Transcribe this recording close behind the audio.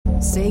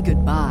Say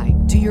goodbye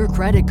to your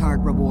credit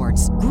card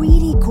rewards.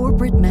 Greedy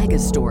corporate mega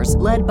stores,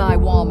 led by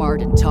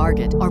Walmart and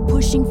Target, are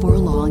pushing for a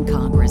law in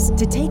Congress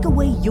to take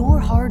away your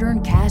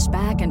hard-earned cash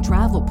back and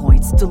travel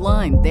points to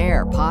line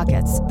their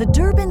pockets. The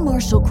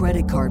Durbin-Marshall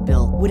credit card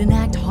bill would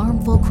enact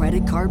harmful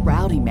credit card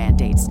routing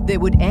mandates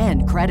that would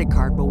end credit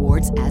card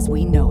rewards as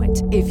we know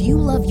it. If you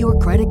love your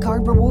credit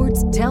card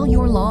rewards, tell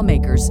your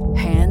lawmakers,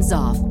 hands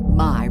off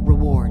my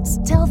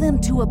rewards. Tell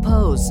them to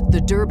oppose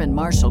the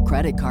Durbin-Marshall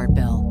credit card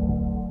bill.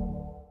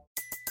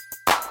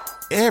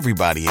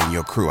 Everybody in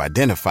your crew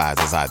identifies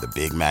as either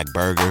Big Mac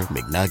Burger,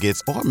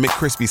 McNuggets, or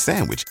McCrispy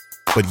Sandwich.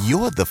 But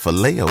you're the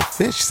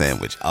Filet-O-Fish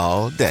Sandwich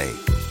all day.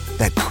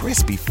 That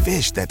crispy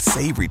fish, that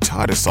savory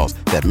tartar sauce,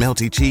 that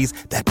melty cheese,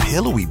 that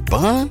pillowy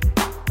bun.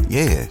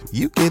 Yeah,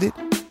 you get it.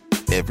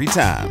 Every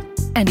time.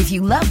 And if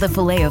you love the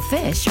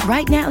Filet-O-Fish,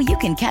 right now you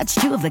can catch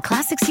two of the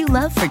classics you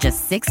love for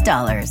just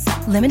 $6.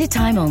 Limited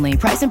time only.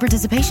 Price and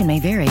participation may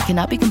vary.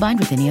 Cannot be combined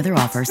with any other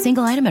offer.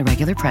 Single item at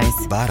regular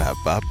price.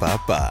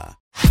 Ba-da-ba-ba-ba.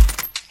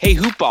 Hey,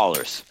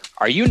 hoopballers,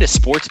 are you into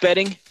sports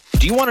betting?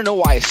 Do you want to know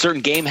why a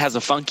certain game has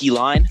a funky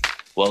line?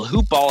 Well,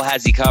 Hoopball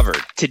has you covered.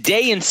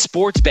 Today in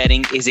Sports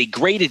Betting is a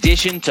great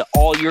addition to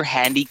all your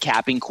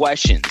handicapping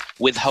questions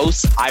with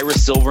hosts Ira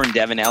Silver and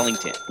Devin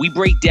Ellington. We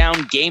break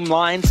down game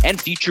lines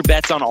and future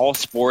bets on all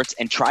sports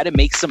and try to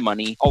make some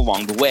money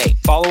along the way.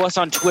 Follow us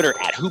on Twitter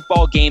at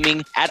Hoopball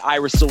Gaming, at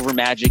Ira Silver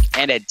Magic,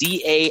 and at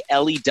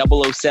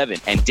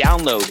DALE007. And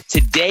download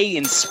Today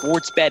in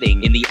Sports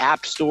Betting in the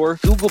App Store,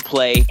 Google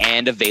Play,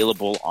 and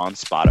available on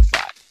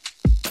Spotify.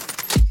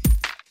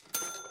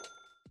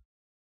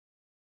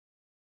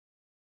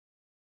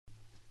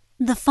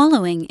 The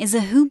following is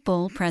a Hoop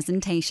Ball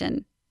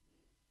presentation.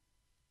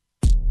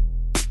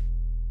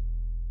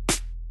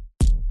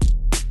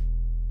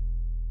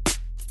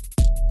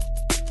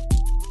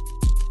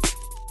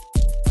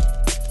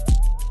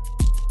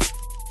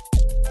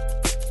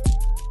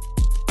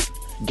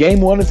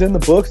 Game 1 is in the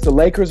books. The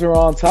Lakers are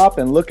on top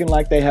and looking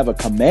like they have a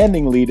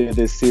commanding lead in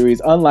this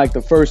series. Unlike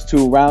the first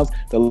two rounds,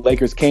 the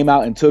Lakers came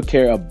out and took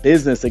care of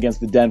business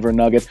against the Denver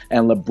Nuggets,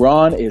 and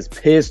LeBron is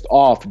pissed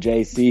off,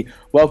 JC.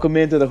 Welcome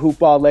into the Hoop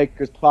Ball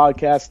Lakers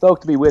podcast.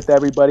 Stoked to be with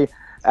everybody.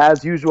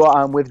 As usual,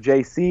 I'm with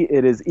JC.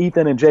 It is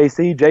Ethan and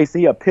JC.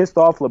 JC, a pissed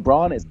off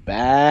LeBron is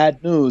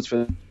bad news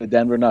for the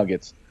Denver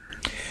Nuggets.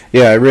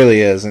 Yeah, it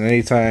really is. And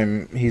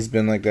anytime he's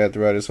been like that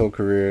throughout his whole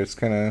career, it's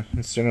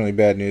generally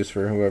bad news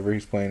for whoever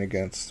he's playing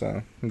against.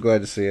 So I'm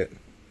glad to see it.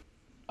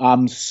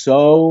 I'm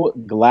so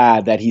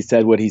glad that he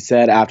said what he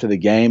said after the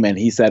game, and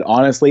he said,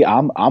 honestly,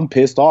 I'm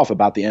pissed off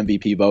about the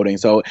MVP voting.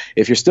 So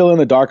if you're still in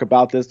the dark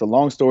about this, the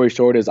long story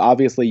short is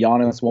obviously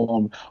Giannis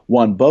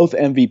won both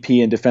MVP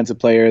and Defensive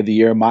Player of the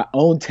Year. My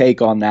own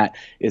take on that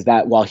is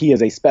that while he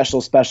is a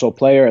special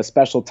player, a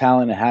special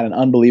talent, and had an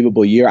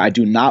unbelievable year, I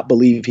do not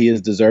believe he is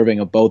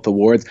deserving of both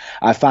awards.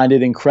 I find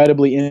it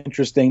incredibly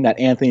interesting that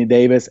Anthony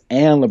Davis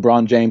and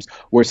LeBron James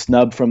were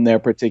snubbed from their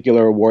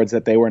particular awards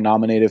that they were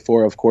nominated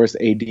for. Of course,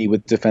 AD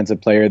with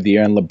Defensive Player of the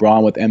Year and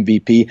LeBron with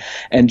MVP.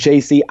 And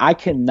JC, I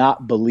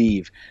cannot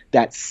believe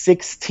that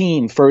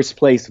 16 first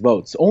place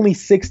votes, only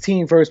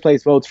 16 first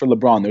place votes for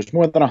LeBron. There's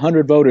more than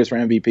 100 voters for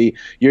MVP.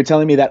 You're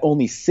telling me that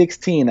only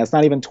 16, that's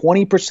not even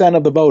 20%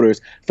 of the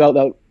voters, felt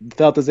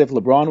as if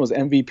LeBron was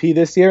MVP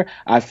this year?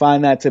 I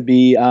find that to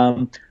be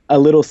a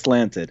little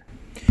slanted.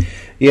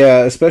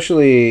 Yeah,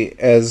 especially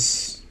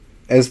as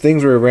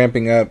things were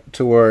ramping up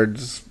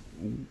towards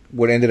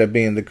what ended up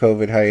being the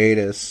COVID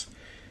hiatus.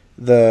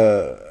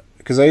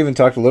 Because I even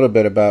talked a little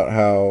bit about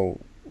how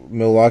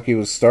Milwaukee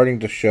was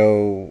starting to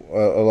show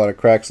a lot of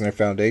cracks in their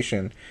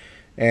foundation,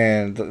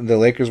 and the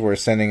Lakers were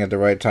ascending at the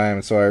right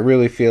time. So I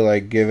really feel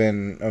like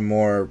given a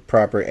more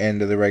proper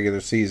end of the regular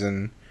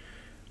season,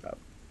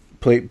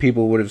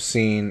 people would have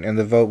seen, and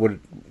the vote would,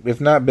 if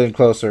not been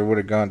closer, would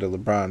have gone to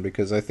LeBron,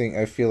 because I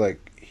feel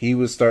like he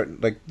was starting,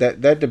 like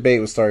that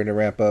debate was starting to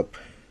ramp up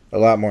a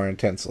lot more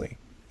intensely.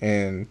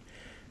 And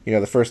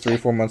the first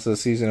 3-4 months of the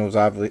season, it was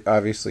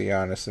obviously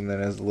Giannis, and then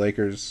as the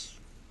Lakers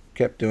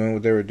kept doing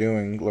what they were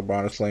doing,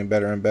 LeBron was playing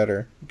better and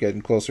better,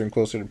 getting closer and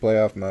closer to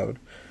playoff mode.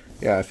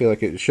 Yeah, I feel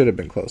like it should have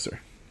been closer.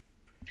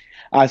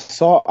 I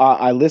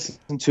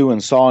listened to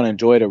and saw and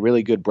enjoyed a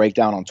really good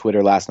breakdown on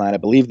Twitter last night. I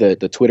believe the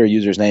Twitter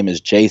user's name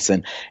is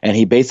Jason, and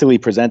he basically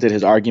presented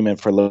his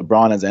argument for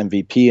LeBron as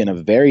MVP in a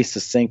very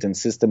succinct and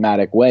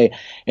systematic way.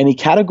 And he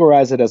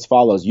categorized it as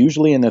follows.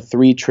 Usually in the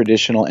three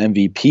traditional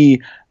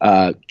MVP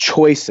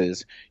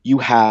choices, you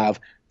have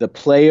the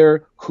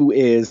player who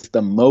is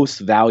the most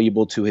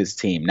valuable to his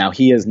team. Now,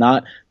 he is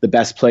not the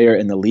best player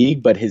in the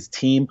league, but his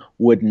team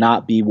would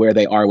not be where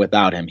they are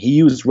without him. He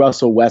used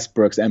Russell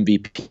Westbrook's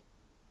MVP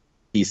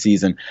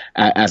season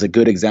as a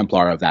good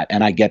exemplar of that,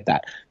 and I get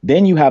that.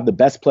 Then you have the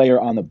best player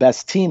on the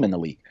best team in the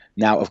league.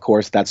 Now, of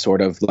course, that's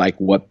sort of like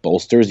what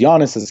bolsters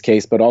Giannis's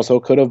case, but also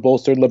could have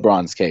bolstered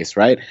LeBron's case,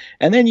 right?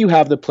 And then you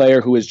have the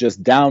player who is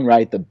just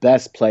downright the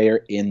best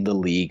player in the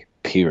league,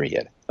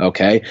 period.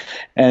 Okay?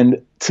 And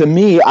to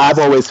me, I've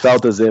always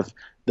felt as if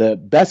the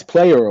best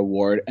player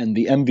award and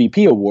the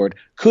MVP award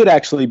could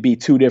actually be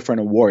two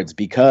different awards,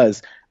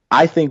 because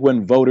I think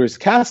when voters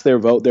cast their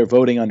vote, they're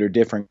voting under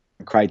different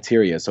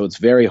criteria. So it's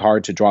very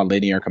hard to draw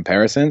linear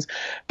comparisons.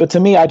 But to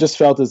me, I just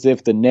felt as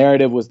if the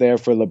narrative was there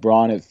for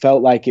LeBron. It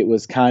felt like it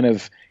was kind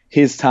of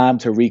his time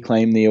to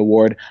reclaim the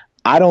award.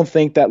 I don't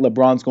think that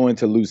LeBron's going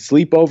to lose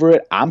sleep over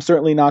it. I'm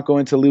certainly not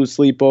going to lose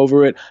sleep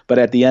over it. But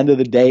at the end of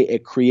the day,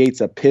 it creates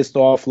a pissed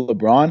off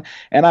LeBron.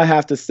 And I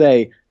have to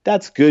say,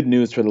 that's good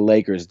news for the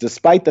Lakers.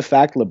 Despite the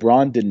fact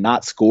LeBron did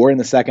not score in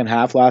the second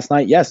half last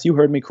night. Yes, you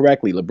heard me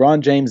correctly.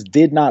 LeBron James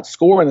did not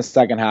score in the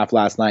second half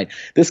last night.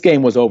 This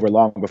game was over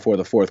long before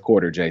the fourth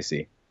quarter,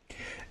 JC.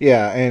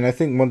 Yeah, and I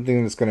think one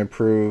thing that's going to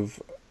improve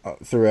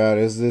throughout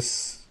is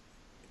this,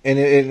 and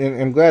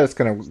I'm glad it's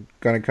going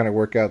to kind of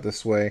work out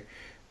this way.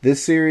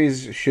 This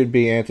series should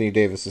be Anthony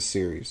Davis'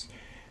 series.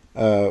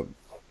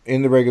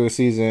 In the regular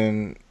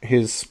season,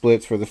 his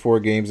splits for the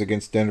 4 games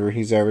against Denver,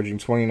 he's averaging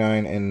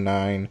 29 and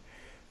 9.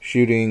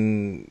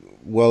 Shooting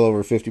well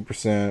over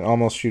 50%,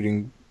 almost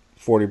shooting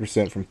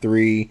 40% from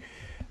 3.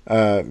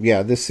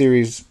 This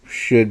series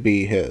should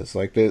be his.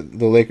 Like the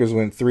Lakers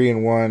went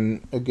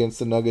 3-1 against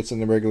the Nuggets in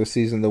the regular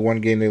season. The one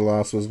game they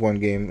lost was one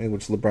game in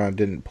which LeBron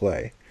didn't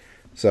play.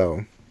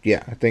 So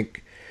yeah, I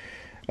think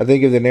if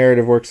the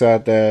narrative works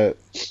out that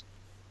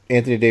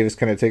Anthony Davis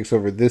kind of takes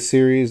over this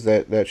series,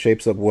 that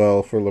shapes up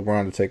well for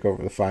LeBron to take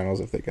over the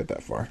finals if they get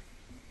that far.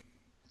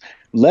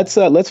 Let's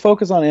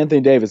focus on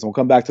Anthony Davis, and we'll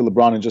come back to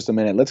LeBron in just a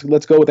minute.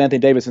 Let's go with Anthony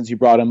Davis since you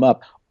brought him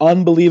up.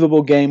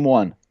 Unbelievable game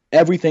 1.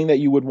 Everything that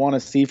you would want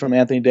to see from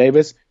Anthony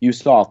Davis, you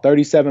saw.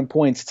 37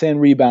 points, 10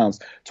 rebounds,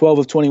 12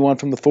 of 21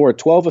 from the floor,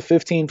 12 of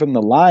 15 from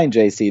the line,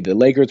 JC. The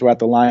Lakers were at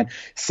the line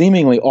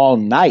seemingly all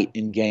night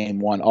in game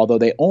 1, although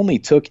they only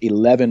took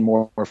 11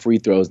 more free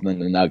throws than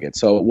the Nuggets.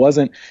 So it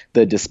wasn't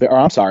the despair.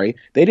 I'm sorry,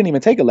 they didn't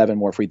even take 11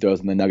 more free throws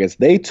than the Nuggets.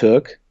 They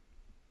took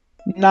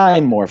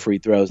 9 more free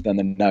throws than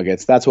the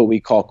Nuggets. That's what we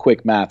call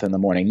quick math in the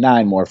morning.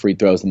 9 more free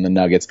throws than the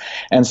Nuggets.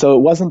 And so it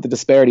wasn't the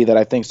disparity that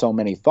I think so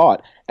many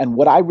thought. And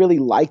what I really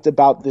liked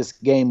about this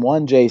game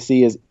 1,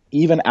 JC, is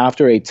even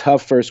after a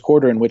tough first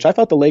quarter in which I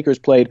thought the Lakers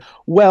played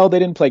well. They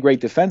didn't play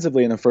great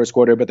defensively in the first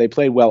quarter, but they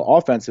played well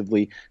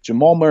offensively.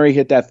 Jamal Murray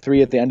hit that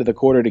 3 at the end of the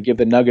quarter to give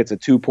the Nuggets a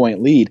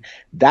 2-point lead.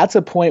 That's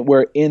a point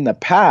where in the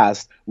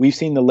past, we've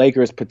seen the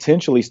Lakers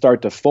potentially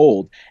start to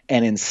fold.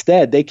 And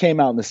instead, they came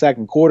out in the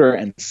second quarter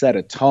and set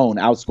a tone,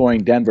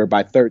 outscoring Denver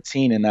by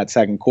 13 in that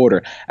second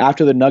quarter.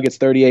 After the Nuggets'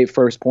 38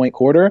 first-point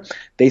quarter,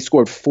 they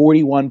scored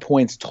 41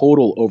 points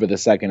total over the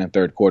second and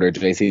third quarter,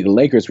 JC. The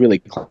Lakers really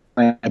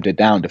clamped it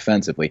down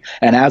defensively.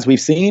 And as we've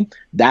seen,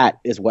 that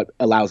is what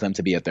allows them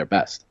to be at their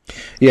best.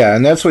 Yeah,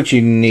 and that's what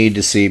you need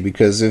to see,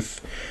 because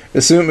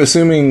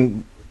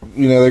assuming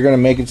they're going to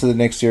make it to the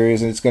next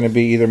series and it's going to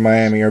be either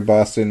Miami or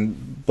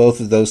Boston, both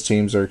of those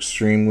teams are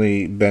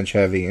extremely bench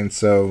heavy, and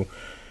so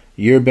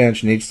your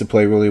bench needs to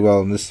play really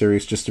well in this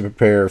series just to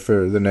prepare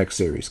for the next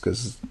series,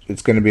 because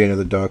it's going to be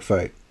another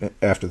dogfight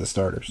after the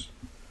starters.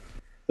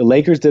 The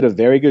Lakers did a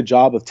very good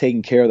job of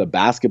taking care of the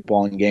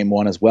basketball in game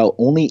 1 as well.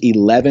 Only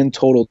 11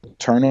 total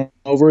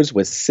turnovers,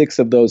 with 6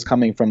 of those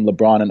coming from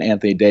LeBron and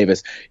Anthony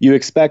Davis. You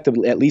expect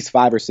at least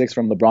 5 or 6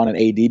 from LeBron and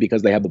AD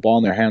because they have the ball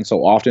in their hands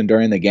so often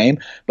during the game.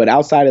 But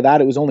outside of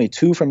that, it was only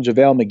 2 from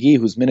JaVale McGee,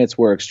 whose minutes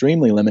were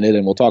extremely limited,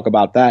 and we'll talk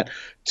about that.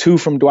 2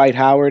 from Dwight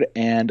Howard,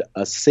 and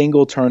a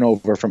single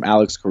turnover from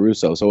Alex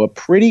Caruso. So a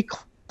pretty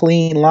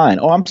clean line.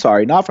 Oh, I'm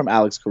sorry, not from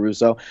Alex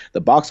Caruso.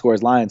 The box score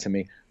is lying to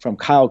me. From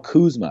Kyle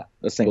Kuzma,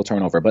 a single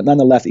turnover. But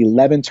nonetheless,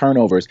 11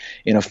 turnovers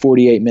in a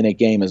 48-minute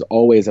game is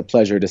always a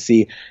pleasure to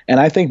see.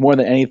 And I think more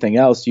than anything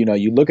else, you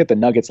look at the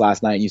Nuggets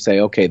last night and you say,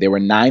 okay, they were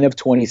 9 of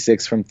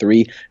 26 from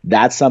 3.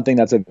 That's something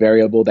that's a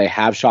variable. They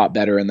have shot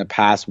better in the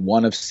past.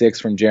 1 of 6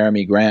 from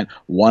Jeremy Grant,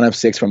 1 of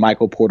 6 from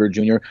Michael Porter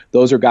Jr.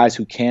 Those are guys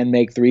who can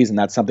make threes, and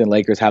that's something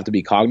Lakers have to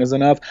be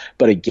cognizant of.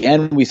 But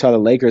again, we saw the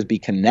Lakers be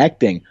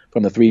connecting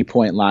from the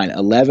three-point line.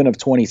 11 of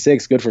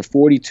 26, good for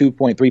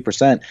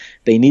 42.3%.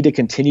 They need to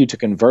continue to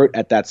convert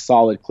at that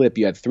solid clip.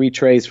 You had 3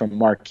 trays from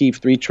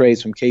Markieff, 3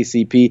 trays from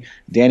KCP.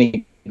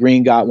 Danny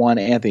Green got 1,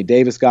 Anthony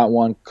Davis got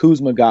 1,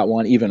 Kuzma got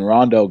 1, even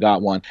Rondo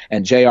got 1,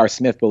 and J.R.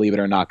 Smith, believe it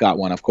or not, got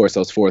 1. Of course,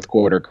 those fourth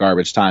quarter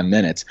garbage time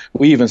minutes.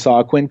 We even saw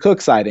a Quinn Cook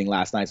sighting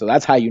last night, so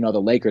that's how you know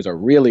the Lakers are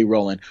really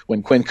rolling,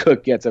 when Quinn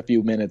Cook gets a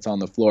few minutes on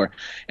the floor.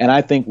 And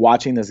I think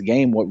watching this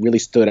game, what really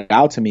stood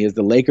out to me is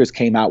the Lakers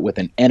came out with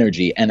an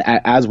energy. And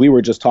as we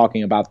were just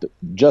talking about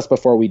just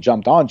before we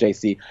jumped on,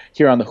 JC,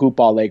 here on the Hoop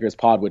Ball Lakers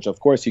pod, which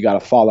of course you got to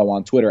follow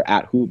on Twitter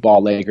at Hoop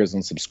Ball Lakers,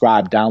 and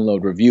subscribe,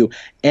 download, review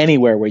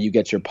anywhere where you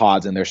get your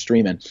pods and they're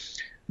streaming.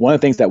 One of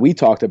the things that we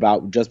talked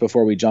about just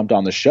before we jumped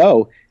on the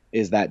show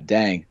is that,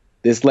 dang,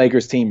 this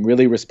Lakers team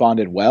really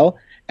responded well.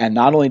 And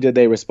not only did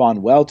they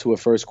respond well to a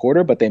first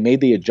quarter, but they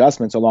made the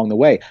adjustments along the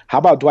way. How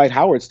about Dwight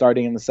Howard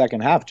starting in the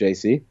second half,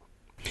 JC?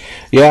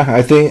 Yeah,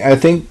 I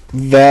think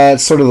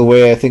that's sort of the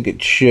way I think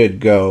it should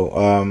go.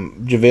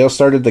 JaVale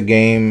started the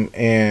game,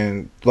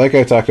 and like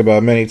I talked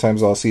about many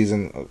times all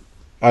season,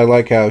 I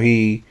like how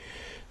he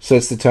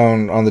sets the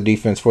tone on the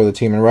defense for the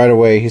team. And right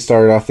away, he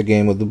started off the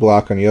game with the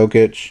block on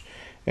Jokic.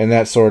 and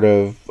that sort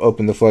of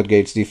opened the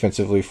floodgates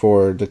defensively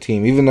for the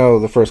team. Even though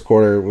the first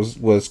quarter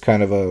was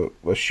kind of a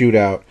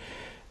shootout,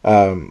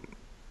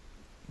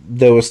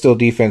 there was still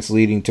defense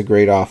leading to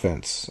great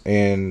offense.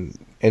 And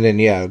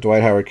then,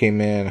 Dwight Howard came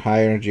in,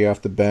 high energy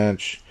off the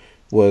bench,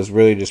 was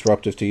really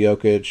disruptive to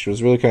Jokic,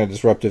 was really kind of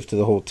disruptive to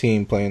the whole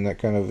team, playing that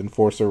kind of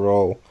enforcer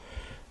role.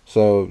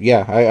 So,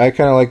 I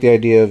kind of like the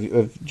idea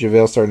of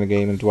JaVale starting the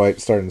game and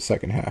Dwight starting the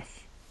second half.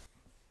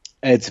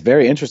 It's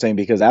very interesting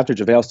because after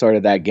JaVale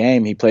started that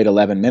game, he played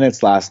 11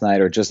 minutes last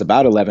night, or just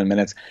about 11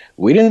 minutes.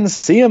 We didn't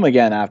see him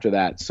again after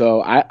that.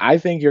 So I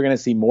think you're going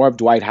to see more of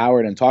Dwight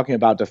Howard. And talking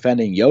about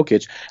defending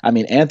Jokic, I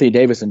mean, Anthony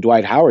Davis and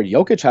Dwight Howard,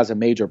 Jokic has a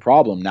major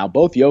problem. Now,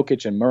 both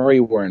Jokic and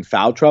Murray were in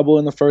foul trouble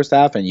in the first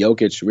half, and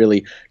Jokic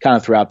really kind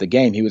of throughout the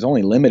game. He was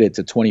only limited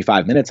to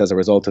 25 minutes as a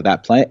result of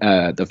that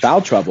the foul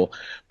trouble.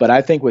 But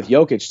I think with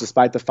Jokic,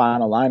 despite the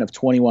final line of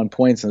 21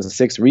 points and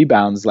 6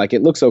 rebounds, like,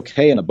 it looks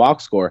okay in the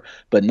box score,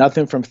 but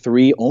nothing from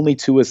three, only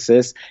 2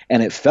 assists.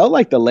 And it felt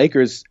like the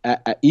Lakers,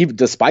 even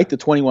despite the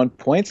 21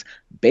 points,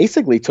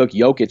 basically took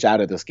Jokic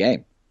out of this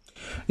game.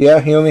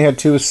 Yeah, he only had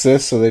 2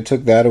 assists, so they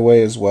took that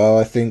away as well.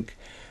 I think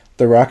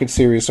the Rockets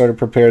series sort of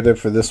prepared them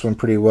for this one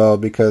pretty well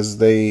because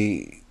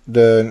the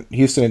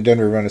Houston and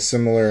Denver run a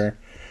similar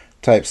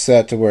type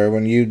set to where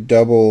when you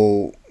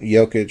double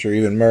Jokic or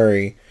even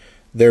Murray,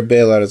 their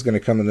bailout is going to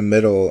come in the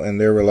middle, and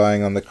they're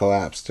relying on the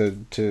collapse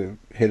to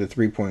hit a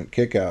 3-point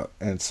kick out.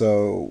 And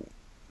so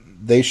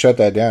they shut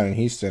that down in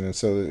Houston. And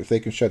so if they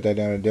can shut that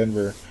down in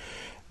Denver,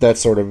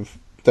 that's going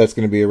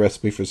to be a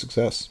recipe for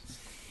success.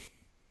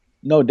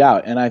 No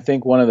doubt. And I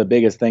think one of the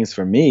biggest things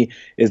for me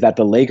is that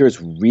the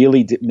Lakers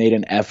really made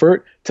an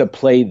effort to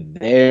play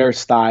their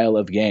style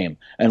of game.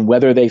 And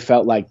whether they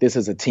felt like this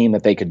is a team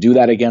that they could do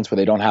that against where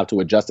they don't have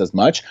to adjust as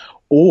much,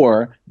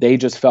 or they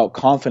just felt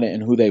confident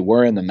in who they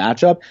were in the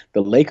matchup,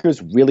 the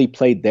Lakers really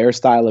played their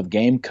style of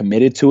game,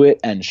 committed to it.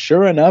 And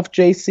sure enough,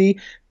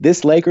 JC,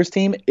 this Lakers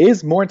team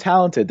is more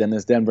talented than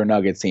this Denver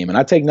Nuggets team. And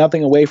I take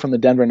nothing away from the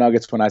Denver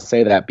Nuggets when I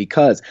say that,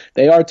 because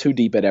they are too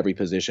deep at every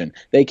position.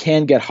 They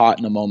can get hot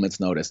in a moment's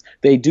notice.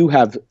 They do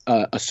have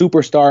a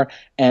superstar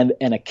and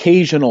an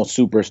occasional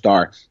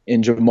superstar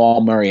in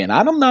Jamal Murray. And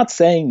I'm not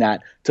saying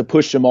that to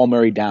push Jamal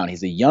Murray down.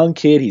 He's a young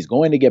kid. He's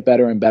going to get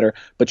better and better.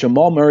 But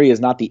Jamal Murray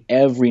is not the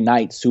every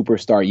night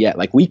superstar yet.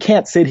 Like, we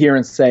can't sit here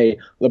and say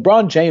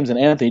LeBron James and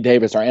Anthony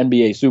Davis are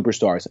NBA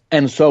superstars,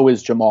 and so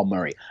is Jamal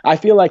Murray. I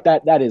feel like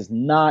that is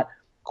not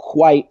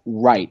quite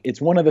right. It's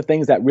one of the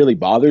things that really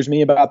bothers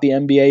me about the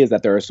NBA is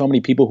that there are so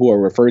many people who are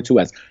referred to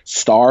as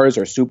stars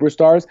or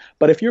superstars.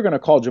 But if you're going to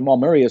call Jamal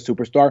Murray a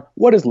superstar,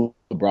 what is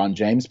LeBron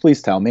James?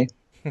 Please tell me.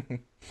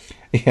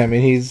 Yeah, I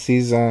mean,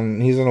 he's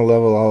on a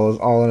level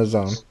all on his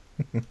own.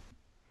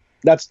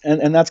 That's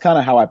kind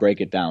of how I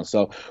break it down.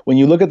 So when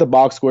you look at the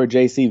box score,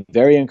 JC,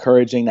 very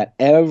encouraging that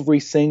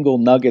every single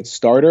Nuggets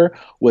starter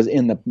was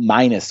in the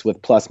minus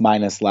with plus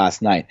minus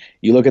last night.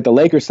 You look at the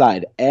Lakers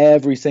side,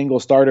 every single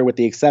starter with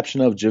the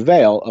exception of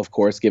JaVale, of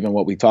course, given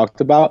what we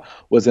talked about,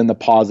 was in the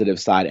positive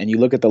side. And you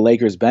look at the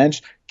Lakers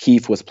bench,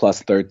 Keith was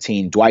plus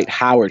 13. Dwight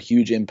Howard,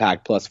 huge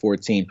impact, plus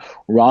 14.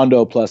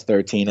 Rondo plus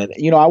 13. And,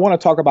 I want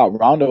to talk about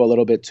Rondo a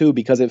little bit too,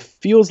 because it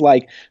feels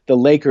like the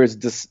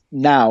Lakers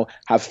now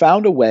have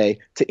found a way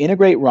to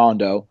integrate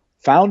Rondo,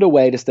 found a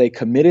way to stay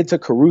committed to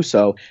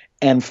Caruso,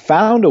 and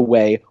found a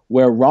way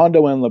where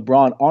Rondo and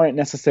LeBron aren't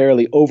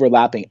necessarily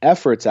overlapping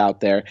efforts out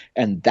there.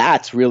 And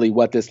that's really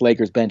what this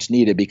Lakers bench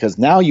needed, because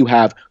now you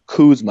have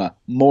Kuzma,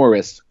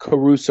 Morris,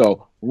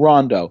 Caruso,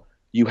 Rondo.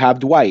 You have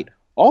Dwight.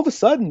 All of a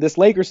sudden, this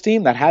Lakers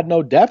team that had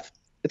no depth,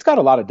 it's got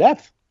a lot of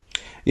depth.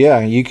 Yeah,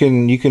 you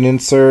can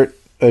insert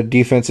a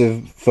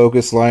defensive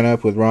focus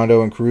lineup with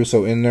Rondo and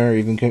Caruso in there.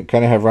 You can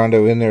kind of have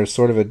Rondo in there as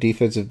sort of a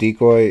defensive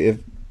decoy,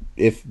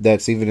 if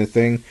that's even a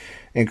thing,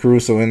 and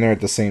Caruso in there at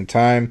the same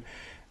time.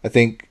 I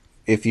think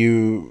if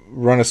you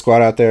run a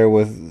squad out there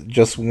with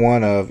just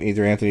one of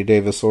either Anthony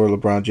Davis or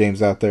LeBron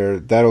James out there,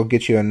 that'll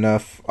get you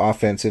enough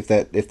offense if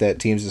that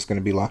team's just going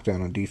to be locked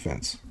down on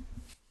defense.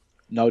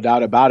 No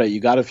doubt about it. You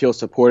got to feel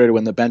supported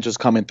when the bench is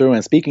coming through.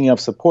 And speaking of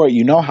support,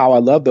 you know how I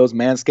love those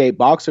Manscaped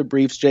boxer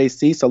briefs,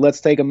 JC. So let's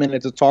take a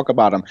minute to talk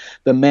about them.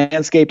 The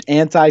Manscaped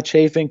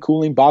anti-chafing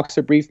cooling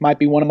boxer brief might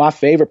be one of my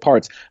favorite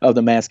parts of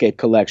the Manscaped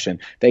collection.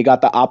 They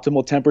got the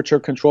optimal temperature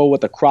control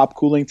with the crop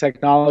cooling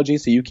technology,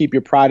 so you keep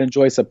your pride and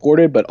joy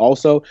supported, but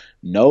also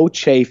no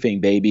chafing,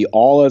 baby.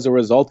 All as a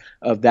result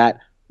of that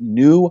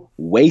new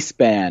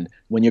waistband.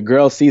 When your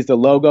girl sees the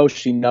logo,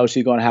 she knows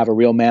she's going to have a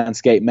real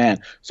Manscaped man.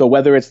 So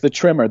whether it's the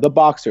trimmer, the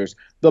boxers,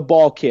 the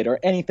ball kit, or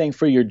anything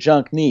for your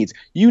junk needs,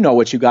 you know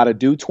what you got to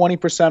do.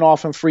 20%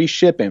 off and free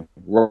shipping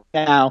right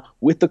now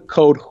with the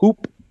code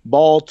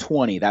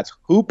HOOPBALL20. That's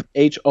Hoop,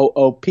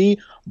 H-O-O-P,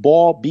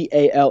 Ball,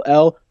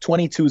 B-A-L-L,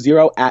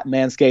 220 at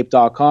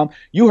manscaped.com.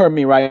 You heard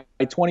me right.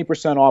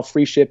 20% off,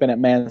 free shipping at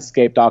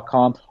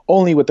manscaped.com,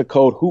 only with the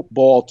code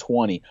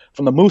HoopBall20.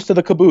 From the moose to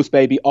the caboose,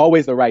 baby,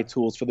 always the right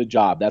tools for the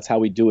job. That's how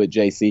we do it,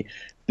 JC.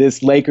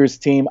 This Lakers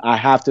team, I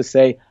have to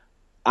say,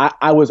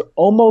 I was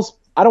almost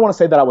I don't want to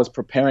say that I was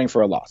preparing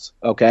for a loss,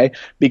 okay?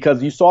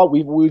 Because you saw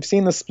we've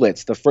seen the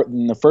splits.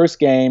 In the first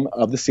game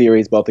of the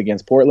series, both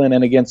against Portland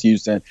and against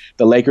Houston,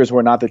 the Lakers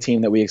were not the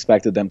team that we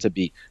expected them to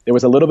be. There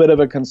was a little bit of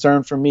a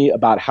concern for me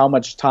about how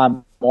much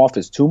time off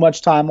is too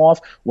much time off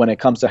when it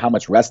comes to how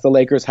much rest the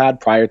Lakers had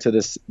prior to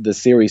the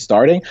series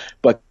starting.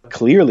 But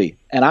clearly,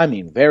 and I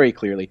mean very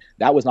clearly,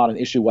 that was not an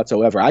issue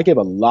whatsoever. I give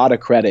a lot of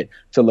credit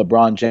to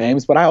LeBron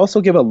James, but I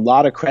also give a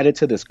lot of credit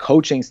to this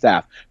coaching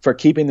staff for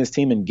keeping this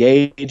team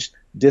engaged,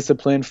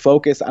 discipline,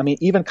 focus. I mean,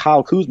 even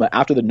Kyle Kuzma,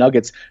 after the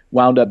Nuggets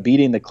wound up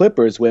beating the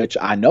Clippers, which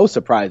I know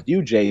surprised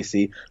you,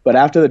 JC, but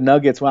after the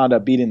Nuggets wound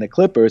up beating the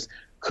Clippers,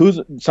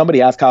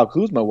 somebody asked Kyle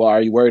Kuzma, well,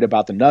 are you worried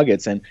about the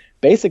Nuggets? And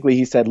basically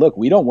he said, look,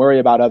 we don't worry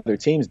about other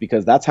teams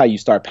because that's how you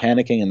start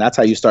panicking and that's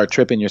how you start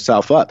tripping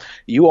yourself up.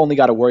 You only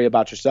got to worry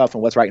about yourself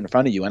and what's right in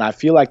front of you. And I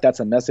feel like that's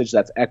a message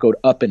that's echoed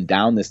up and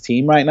down this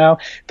team right now.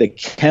 The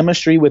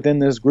chemistry within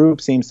this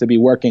group seems to be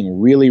working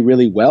really,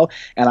 really well.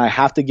 And I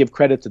have to give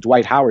credit to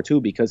Dwight Howard,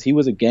 too, because he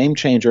was a game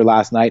changer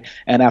last night.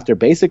 And after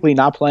basically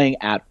not playing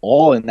at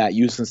all in that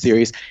Houston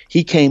series,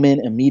 he came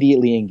in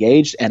immediately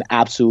engaged and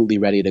absolutely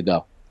ready to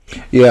go.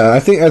 Yeah, I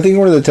think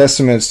one of the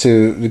testaments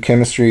to the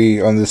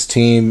chemistry on this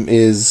team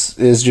is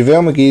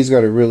JaVale McGee's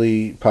got a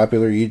really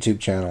popular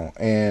YouTube channel,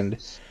 and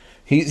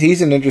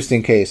he's an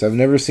interesting case. I've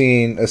never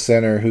seen a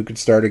center who could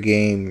start a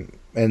game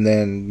and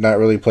then not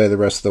really play the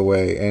rest of the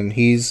way. And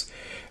if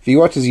you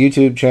watch his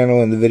YouTube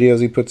channel and the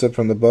videos he puts up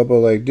from the bubble,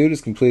 like, dude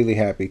is completely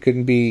happy.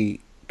 Couldn't be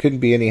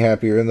any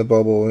happier in the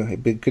bubble.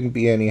 Couldn't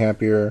be any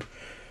happier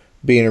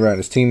being around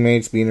his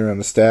teammates, being around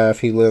the staff.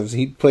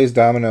 He plays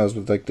dominoes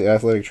with like the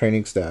athletic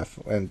training staff,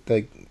 and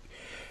like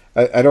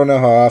I don't know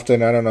how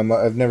often. I don't know.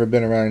 I've never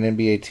been around an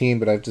NBA team,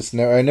 but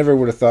I never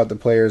would have thought the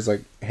players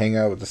like hang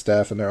out with the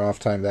staff in their off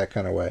time that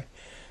kind of way.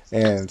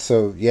 And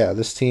so yeah,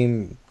 this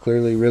team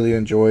clearly really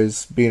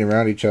enjoys being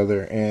around each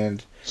other,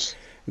 and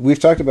we've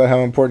talked about how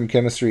important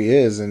chemistry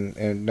is,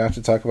 and not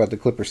to talk about the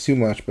Clippers too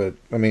much, but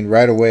I mean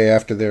right away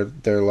after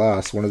their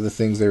loss, one of the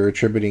things they were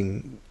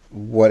attributing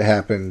what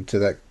happened to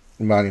that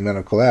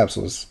monumental collapse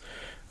was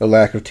a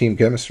lack of team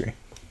chemistry.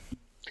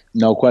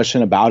 No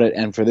question about it.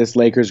 And for this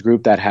Lakers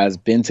group that has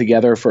been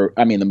together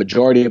the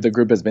majority of the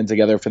group has been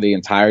together for the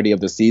entirety of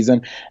the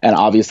season. And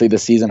obviously the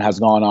season has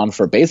gone on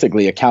for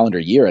basically a calendar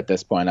year at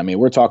this point. I mean,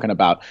 we're talking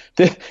about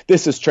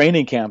this is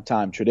training camp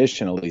time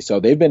traditionally. So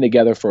they've been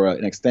together for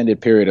an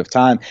extended period of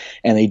time,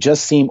 and they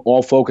just seem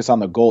all focused on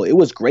the goal. It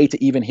was great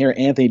to even hear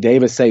Anthony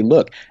Davis say,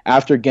 look,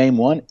 after game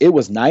one, it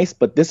was nice,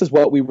 but this is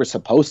what we were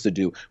supposed to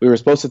do. We were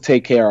supposed to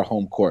take care of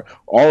home court.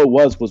 All it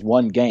was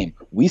one game.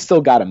 We still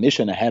got a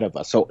mission ahead of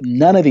us. So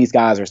none of these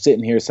guys are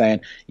sitting here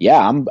saying,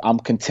 yeah, I'm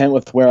content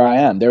with where I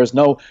am. There's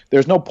no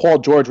Paul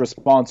George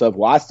response of,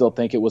 well, I still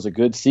think it was a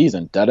good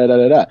season. No,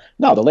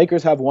 the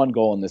Lakers have one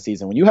goal in this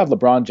season. When you have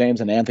LeBron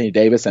James and Anthony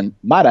Davis, and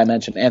might I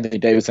mention Anthony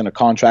Davis in a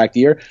contract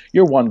year,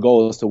 your one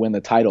goal is to win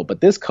the title. But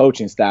this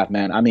coaching staff,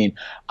 man, I mean,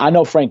 I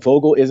know Frank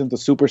Vogel isn't the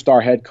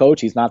superstar head coach.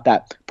 He's not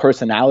that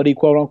personality,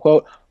 quote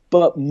unquote.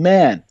 But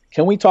man,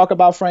 can we talk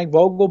about Frank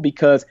Vogel?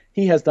 Because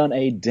he has done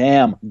a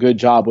damn good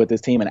job with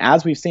this team. And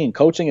as we've seen,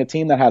 coaching a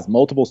team that has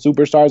multiple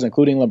superstars,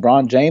 including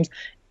LeBron James,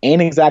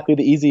 ain't exactly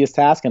the easiest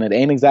task, and it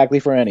ain't exactly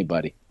for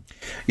anybody.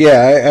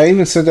 Yeah, I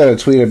even sent out a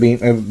tweet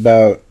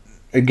about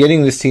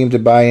getting this team to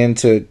buy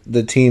into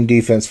the team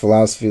defense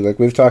philosophy. Like,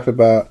 we've talked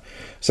about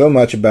so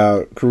much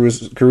about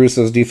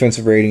Caruso's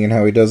defensive rating and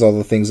how he does all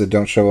the things that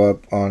don't show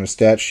up on a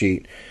stat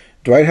sheet.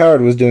 Dwight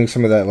Howard was doing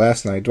some of that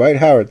last night. Dwight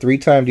Howard,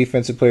 3-time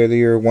Defensive Player of the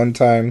Year,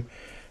 one-time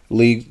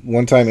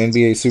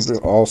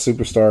NBA all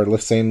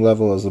superstar, same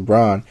level as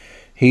LeBron.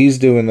 He's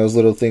doing those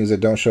little things that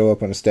don't show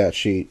up on a stat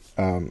sheet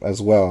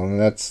as well, and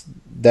that's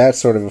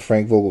sort of a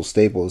Frank Vogel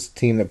staple. It's a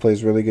team that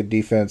plays really good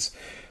defense.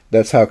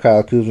 That's how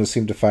Kyle Kuzma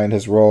seemed to find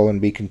his role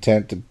and be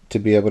content to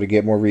be able to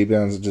get more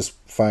rebounds and just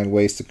find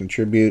ways to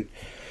contribute.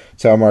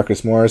 That's how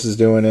Marcus Morris is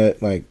doing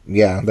it. Like,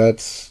 yeah,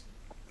 that's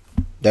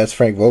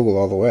Frank Vogel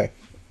all the way.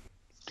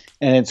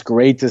 And it's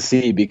great to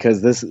see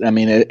because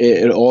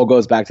it all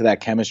goes back to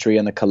that chemistry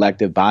and the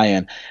collective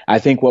buy-in. I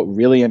think what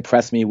really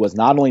impressed me was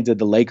not only did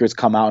the Lakers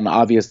come out and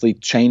obviously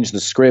change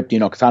the script,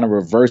 kind of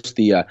reverse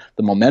the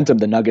momentum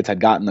the Nuggets had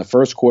gotten in the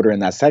first quarter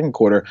and that second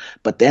quarter,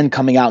 but then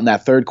coming out in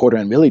that third quarter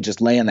and really just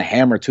laying the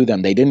hammer to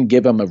them. They didn't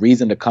give them a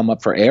reason to come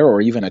up for air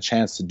or even a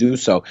chance to do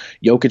so.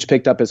 Jokic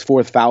picked up his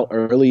fourth foul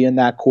early in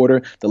that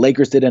quarter. The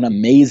Lakers did an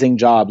amazing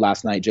job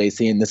last night,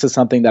 JC, and this is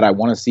something that I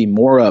want to see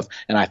more of,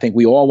 and I think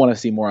we all want to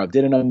see more of.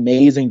 Did an amazing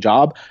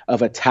job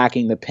of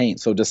attacking the paint.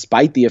 So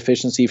despite the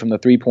efficiency from the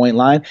three-point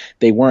line,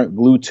 they weren't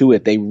glued to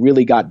it. They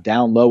really got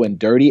down low and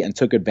dirty and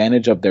took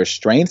advantage of their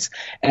strengths.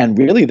 And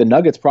really the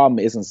Nuggets' problem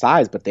isn't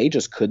size, but they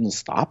just couldn't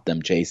stop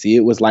them, JC.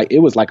 It was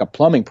like a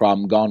plumbing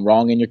problem gone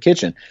wrong in your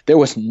kitchen. There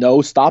was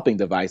no stopping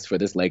device for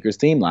this Lakers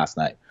team last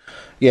night.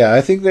 Yeah,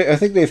 I think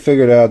they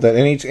figured out that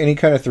any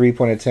kind of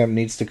three-point attempt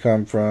needs to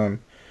come from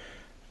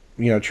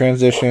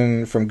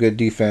transition, from good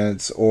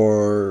defense,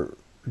 or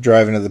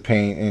driving to the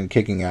paint and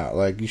kicking out.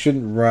 Like, you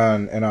shouldn't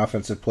run an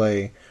offensive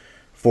play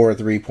for a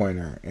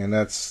three-pointer, and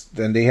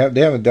they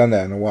haven't done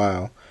that in a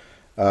while.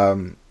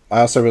 I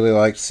also really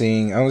liked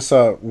seeing. I only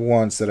saw it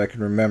once that I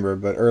can remember,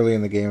 but early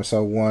in the game, I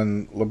saw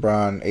one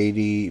LeBron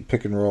AD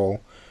pick and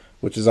roll,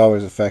 which is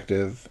always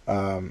effective.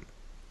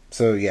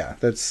 So yeah,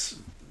 that's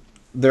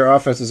their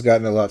offense has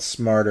gotten a lot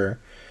smarter.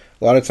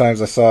 A lot of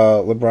times I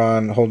saw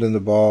LeBron holding the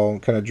ball,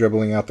 kind of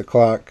dribbling out the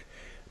clock,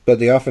 but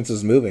the offense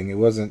is moving. It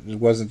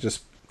wasn't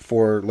just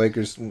four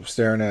Lakers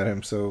staring at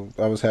him. So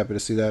I was happy to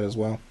see that as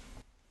well.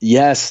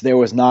 Yes, there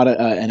was not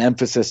an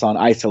emphasis on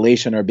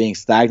isolation or being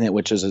stagnant,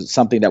 which is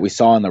something that we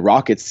saw in the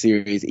Rockets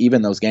series,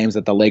 even those games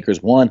that the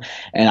Lakers won.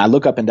 And I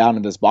look up and down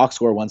in this box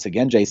score once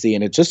again, JC,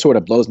 and it just sort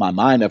of blows my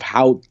mind of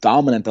how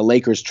dominant the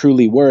Lakers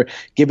truly were,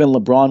 given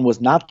LeBron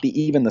was not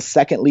even the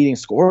second leading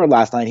scorer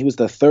last night. He was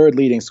the third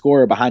leading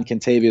scorer behind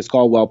Kentavious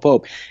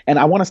Caldwell-Pope. And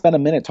I want to spend a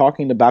minute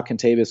talking about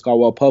Kentavious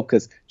Caldwell-Pope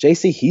because,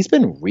 JC, he's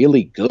been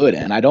really good,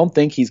 and I don't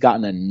think he's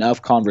gotten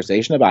enough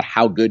conversation about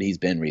how good he's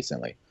been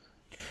recently.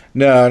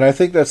 No, and I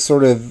think that's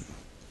sort of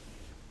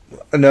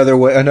another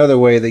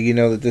way that you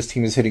know that this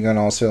team is hitting on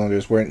all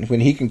cylinders. When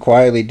he can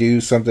quietly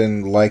do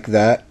something like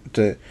that,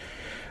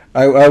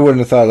 I wouldn't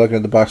have thought looking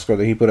at the box score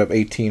that he put up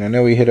 18. I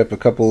know he hit a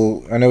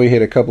couple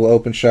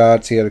open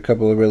shots. He had a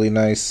couple of really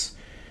nice.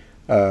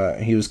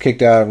 He was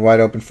kicked out and wide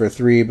open for a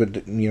three,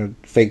 but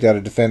faked out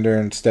a defender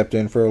and stepped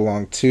in for a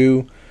long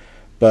two.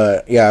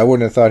 But yeah, I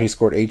wouldn't have thought he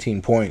scored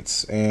 18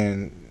 points.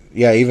 And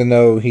yeah, even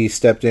though he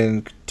stepped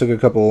in, took a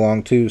couple of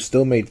long twos,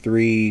 still made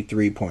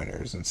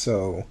three-pointers. And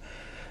so,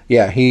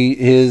 yeah,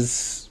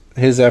 his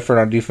effort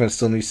on defense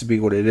still needs to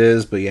be what it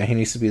is. But yeah, he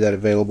needs to be that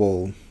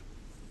available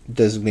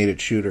designated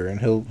shooter,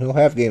 and he'll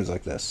have games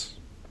like this.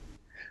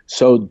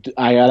 So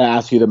I got to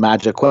ask you the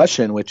magic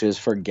question, which is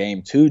for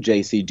game 2,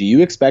 JC, do you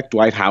expect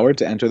Dwight Howard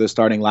to enter the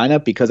starting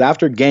lineup? Because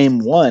after game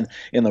 1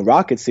 in the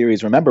Rockets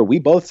series, remember, we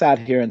both sat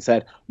here and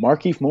said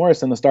Markieff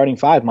Morris in the starting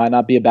 5 might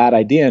not be a bad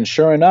idea. And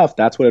sure enough,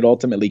 that's what it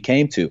ultimately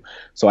came to.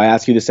 So I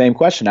ask you the same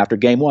question after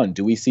game 1.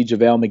 Do we see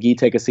JaVale McGee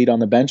take a seat on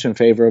the bench in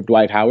favor of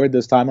Dwight Howard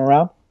this time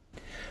around?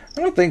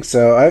 I don't think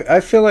so. I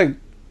feel like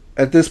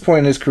at this point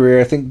in his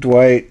career, I think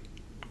Dwight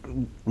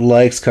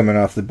likes coming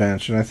off the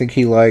bench, and I think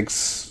he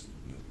likes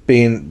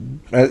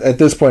being at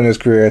this point in his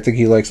career. I think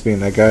he likes being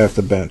that guy off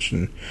the bench,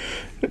 and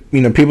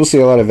people see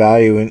a lot of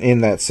value in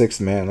that sixth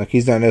man. Like,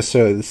 he's not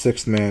necessarily the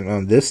sixth man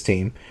on this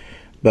team,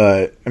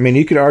 but I mean,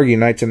 you could argue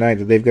night to night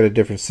that they've got a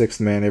different sixth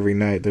man every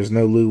night. There's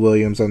no Lou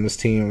Williams on this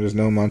team. There's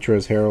no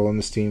Montrezl Harrell on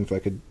this team,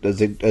 like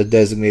a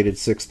designated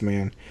sixth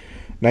man.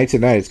 Night to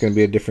night, it's going to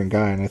be a different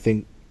guy, and I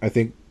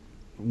think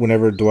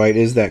whenever Dwight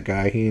is that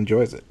guy, he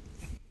enjoys it.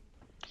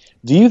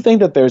 Do you think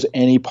that there's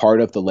any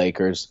part of the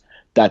Lakers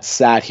that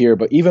sat here,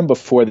 but even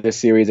before this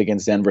series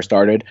against Denver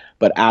started,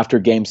 but after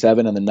Game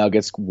 7 and the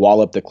Nuggets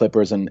walloped the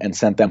Clippers and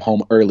sent them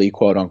home early,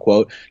 quote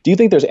unquote, do you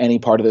think there's any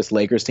part of this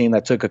Lakers team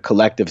that took a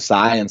collective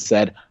sigh and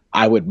said,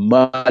 I would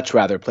much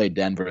rather play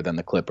Denver than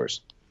the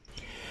Clippers?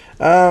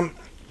 I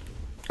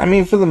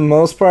mean, for the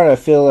most part, I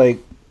feel like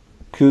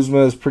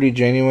Kuzma is pretty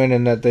genuine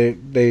in that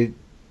they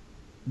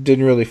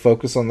didn't really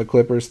focus on the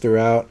Clippers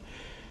throughout.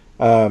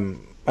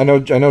 I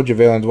know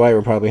JaVale and Dwight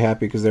were probably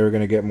happy because they were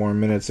going to get more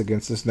minutes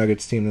against this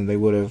Nuggets team than they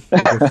would have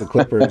against the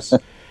Clippers.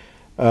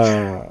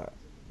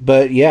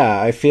 But yeah,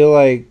 I feel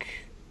like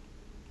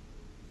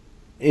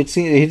it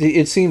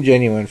seemed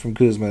genuine from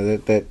Kuzma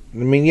that I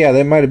mean, yeah,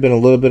 there might have been a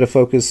little bit of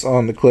focus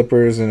on the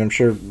Clippers, and I'm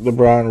sure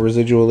LeBron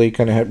residually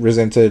kind of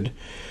resented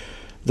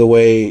the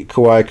way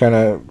Kawhi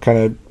kind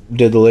of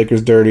did the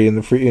Lakers dirty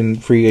in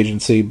free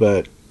agency.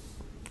 But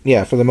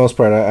yeah, for the most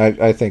part,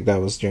 I think that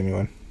was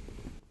genuine.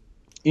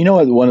 You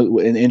know what?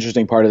 An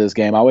interesting part of this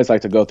game, I always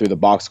like to go through the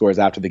box scores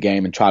after the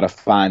game and try to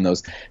find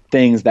those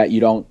things that you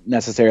don't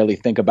necessarily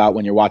think about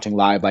when you're watching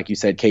live, like you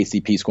said,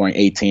 KCP scoring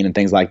 18 and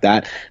things like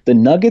that. The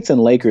Nuggets and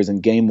Lakers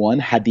in Game 1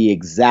 had the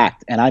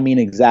exact, and I mean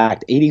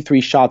exact,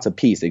 83 shots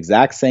apiece,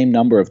 exact same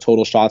number of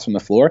total shots from the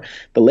floor.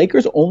 The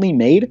Lakers only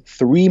made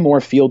 3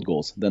 more field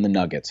goals than the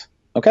Nuggets.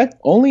 Okay?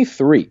 Only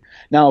 3.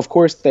 Now, of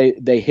course,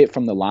 they hit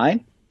from the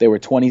line. They were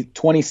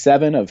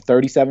 27 of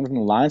 37 from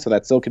the line, so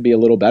that still could be a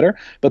little better.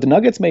 But the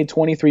Nuggets made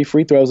 23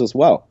 free throws as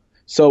well.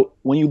 So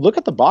when you look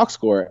at the box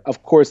score,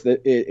 of course,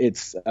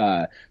 it's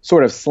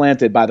sort of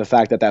slanted by the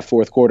fact that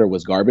fourth quarter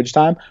was garbage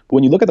time. But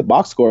when you look at the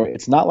box score,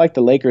 it's not like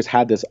the Lakers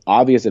had this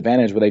obvious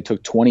advantage where they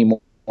took 20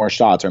 more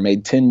shots or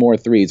made 10 more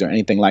threes or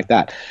anything like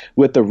that.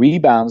 With the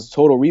rebounds,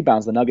 total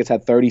rebounds, the Nuggets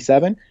had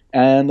 37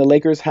 and the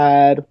Lakers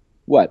had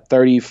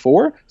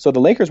 34? So the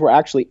Lakers were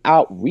actually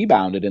out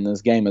rebounded in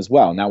this game as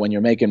well. Now, when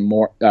you're making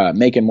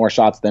more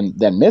shots than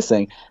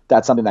missing,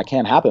 that's something that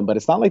can happen. But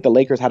it's not like the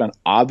Lakers had an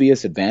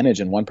obvious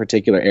advantage in one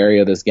particular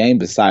area of this game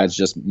besides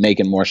just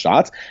making more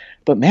shots.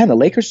 But man, the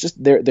Lakers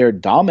just their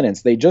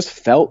dominance, they just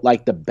felt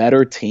like the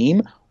better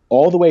team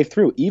all the way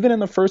through. Even in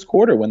the first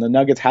quarter when the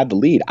Nuggets had the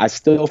lead, I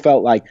still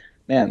felt like,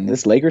 man,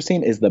 this Lakers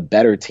team is the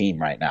better team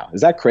right now.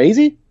 Is that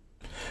crazy?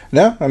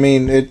 No, I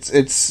mean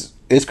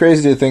it's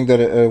crazy to think that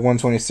a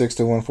 126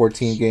 to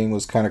 114 game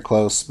was kind of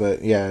close,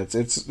 but yeah,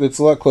 it's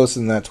a lot closer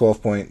than that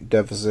 12-point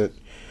deficit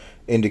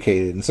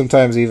indicated. And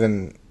sometimes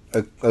even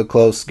a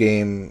close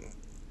game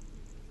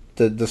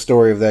the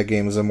story of that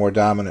game is a more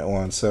dominant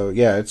one. So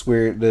yeah, it's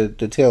weird.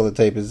 The tail of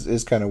the tape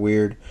is kind of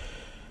weird.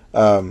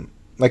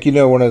 Like,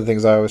 one of the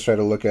things I always try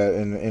to look at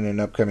in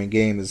an upcoming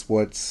game is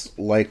what's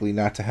likely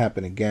not to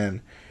happen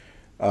again.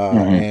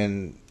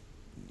 And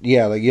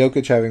yeah, like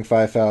Jokic having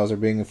 5 fouls or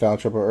being in foul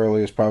trouble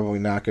early is probably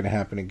not going to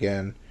happen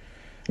again.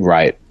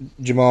 Right.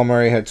 Jamal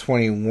Murray had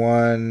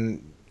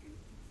 21.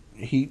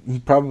 He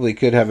probably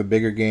could have a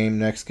bigger game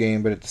next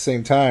game, but at the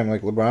same time,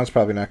 like, LeBron's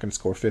probably not going to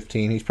score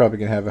 15. He's probably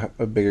going to have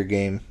a bigger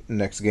game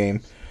next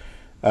game.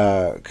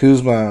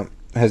 Kuzma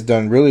has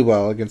done really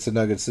well against the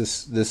Nuggets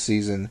this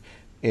season.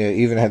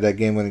 Even had that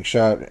game-winning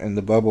shot in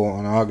the bubble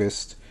on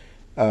August.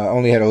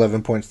 Only had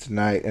 11 points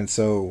tonight, and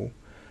so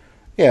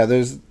yeah,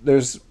 there's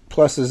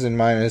pluses and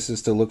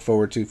minuses to look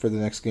forward to for the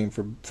next game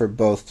for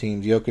both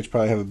teams. Jokic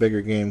probably have a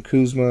bigger game.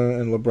 Kuzma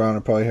and LeBron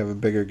will probably have a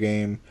bigger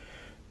game.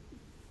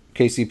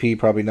 KCP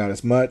probably not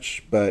as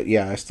much, but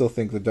yeah, I still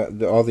think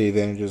that all the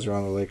advantages are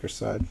on the Lakers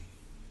side.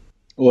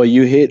 Well,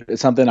 you hit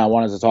something I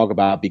wanted to talk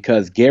about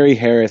because Gary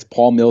Harris,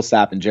 Paul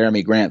Millsap, and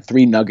Jeremy Grant,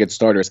 3 Nuggets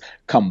starters,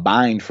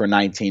 combined for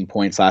 19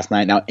 points last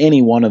night. Now,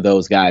 any one of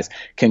those guys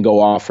can go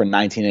off for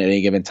 19 at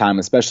any given time,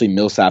 especially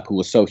Millsap, who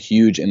was so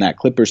huge in that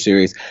Clippers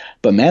series.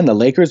 But, man, the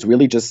Lakers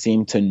really just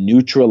seemed to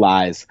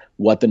neutralize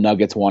what the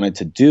Nuggets wanted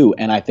to do.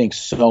 And I think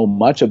so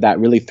much of that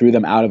really threw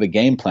them out of a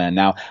game plan.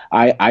 Now,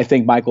 I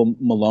think Michael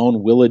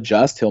Malone will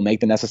adjust. He'll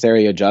make the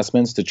necessary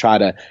adjustments to try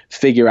to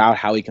figure out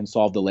how he can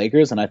solve the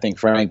Lakers. And I think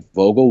Frank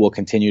Vogel will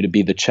continue to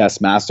be the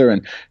chess master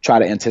and try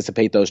to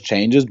anticipate those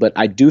changes. But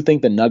I do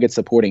think the Nuggets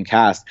supporting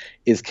cast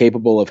is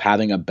capable of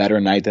having a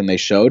better night than they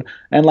showed.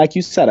 And like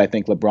you said, I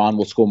think LeBron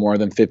will score more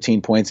than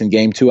 15 points in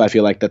game 2. I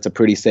feel like that's a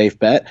pretty safe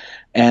bet.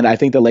 And I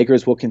think the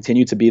Lakers will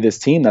continue to be this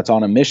team that's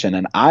on a mission.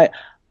 And I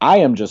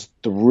am just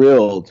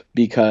thrilled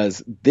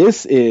because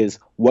this is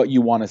what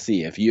you want to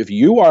see. If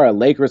you are a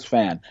Lakers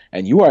fan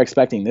and you are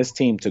expecting this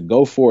team to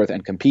go forth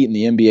and compete in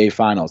the NBA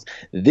Finals,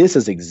 this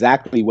is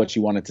exactly what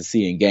you wanted to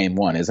see in Game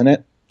 1, isn't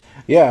it?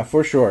 Yeah,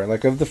 for sure.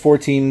 Like, of the 4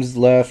 teams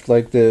left,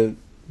 like the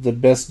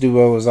best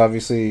duo is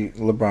obviously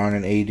LeBron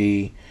and AD.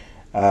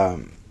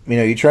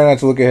 You try not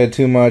to look ahead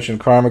too much, and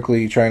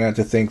karmically you try not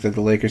to think that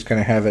the Lakers kind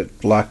of have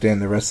it locked in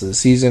the rest of the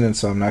season, and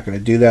so I'm not going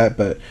to do that.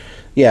 But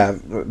yeah,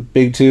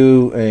 big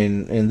 2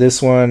 in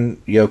this one,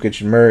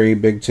 Jokic and Murray.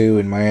 Big 2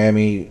 in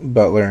Miami,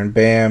 Butler and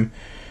Bam.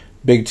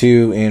 Big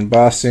 2 in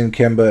Boston,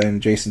 Kemba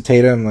and Jason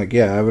Tatum. Like,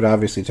 yeah, I would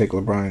obviously take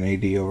LeBron and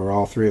AD over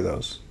all 3 of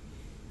those.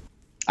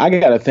 I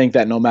got to think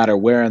that no matter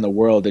where in the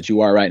world that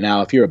you are right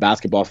now, if you're a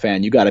basketball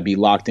fan, you got to be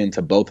locked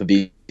into both of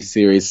these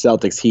series,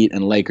 Celtics, Heat,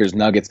 and Lakers,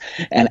 Nuggets.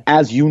 And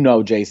as you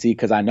know, JC,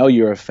 because I know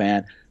you're a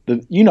fan,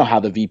 you know how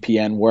the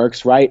VPN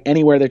works, right?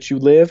 Anywhere that you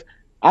live,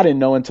 I didn't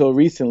know until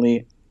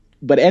recently,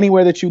 but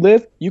anywhere that you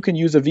live, you can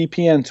use a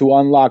VPN to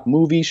unlock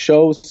movies,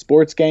 shows,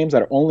 sports games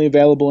that are only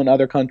available in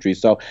other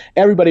countries. So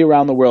everybody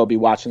around the world be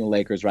watching the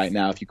Lakers right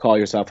now if you call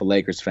yourself a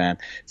Lakers fan.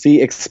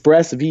 See,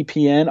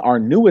 ExpressVPN, our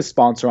newest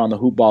sponsor on the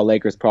Hoopball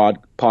Lakers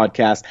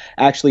podcast,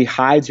 actually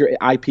hides your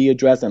IP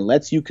address and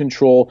lets you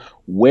control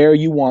where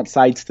you want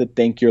sites to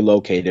think you're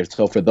located.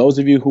 So for those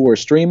of you who are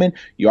streaming,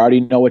 you already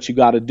know what you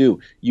got to do.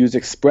 Use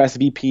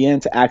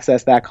ExpressVPN to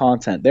access that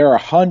content. There are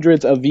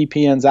hundreds of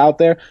VPNs out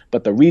there,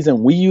 but the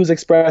reason we use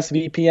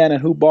ExpressVPN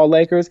and Hoopball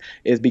Lakers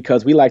is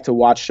because we like to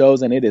watch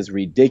shows and it is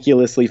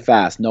ridiculously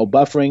fast. No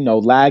buffering, no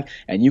lag,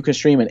 and you can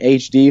stream in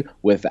HD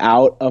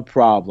without a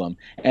problem.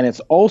 And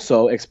it's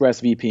also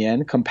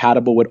ExpressVPN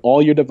compatible with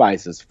all your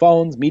devices,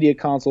 phones, media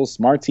consoles,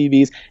 smart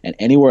TVs, and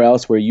anywhere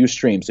else where you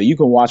stream. So you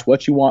can watch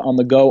what you want on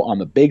the go,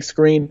 on the big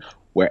screen,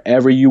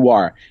 wherever you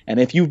are. And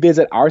if you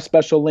visit our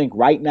special link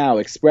right now,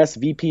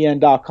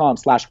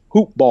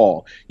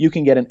 expressvpn.com/hoopball, you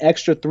can get an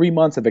extra 3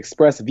 months of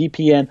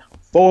ExpressVPN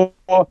for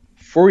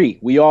free.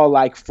 We all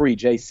like free,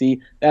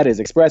 JC. That is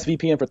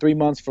ExpressVPN for 3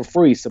 months for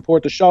free.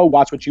 Support the show,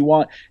 watch what you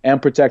want, and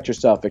protect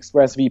yourself.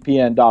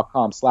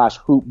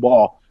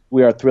 expressvpn.com/hoopball.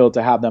 We are thrilled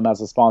to have them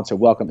as a sponsor.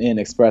 Welcome in,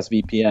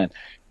 ExpressVPN.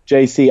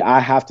 JC, I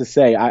have to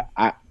say,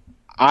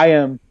 I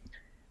am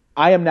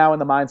now in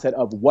the mindset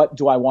of what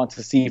do I want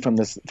to see from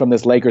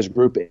this Lakers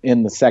group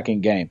in the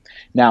second game.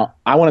 Now,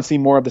 I want to see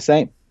more of the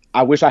same.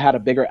 I wish I had a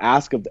bigger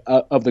ask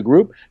of the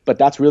group, but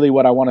that's really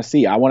what I want to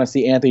see. I want to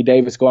see Anthony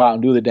Davis go out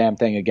and do the damn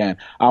thing again.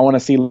 I want to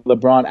see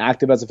LeBron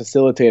active as a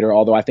facilitator,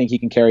 although I think he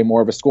can carry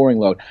more of a scoring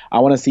load. I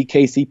want to see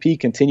KCP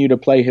continue to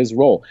play his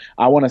role.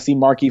 I want to see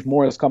Markieff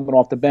Morris coming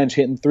off the bench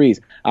hitting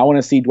threes. I want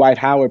to see Dwight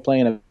Howard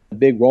playing a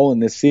big role in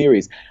this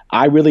series.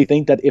 I really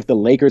think that if the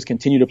Lakers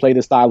continue to play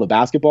this style of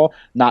basketball,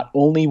 not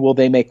only will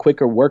they make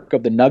quicker work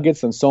of the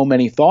Nuggets than so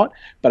many thought,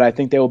 but I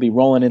think they will be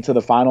rolling into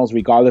the finals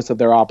regardless of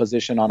their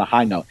opposition on a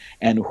high note.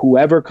 And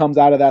whoever comes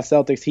out of that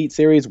Celtics Heat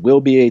series will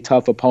be a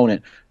tough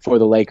opponent for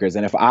the Lakers.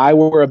 And if I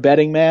were a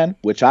betting man,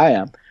 which I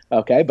am,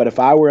 okay, but if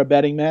I were a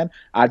betting man,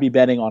 I'd be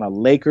betting on a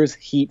Lakers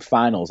Heat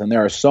finals. And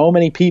there are so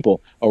many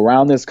people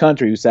around this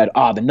country who said,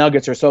 the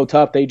Nuggets are so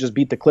tough, they just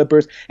beat the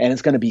Clippers, and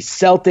it's going to be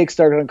Celtics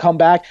that are going to come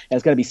back, and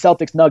it's going to be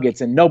Celtics Nuggets,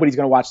 and nobody's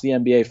going to watch the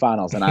NBA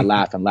finals. And I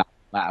laugh and laugh.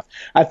 laugh.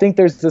 I think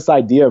there's this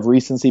idea of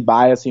recency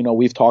bias.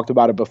 We've talked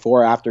about it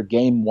before. After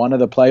game one of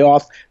the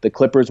playoffs, the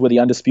Clippers were the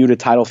undisputed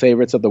title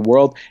favorites of the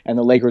world, and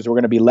the Lakers were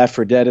going to be left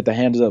for dead at the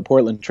hands of the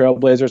Portland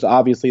Trailblazers.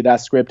 Obviously,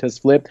 that script has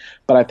flipped,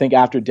 but I think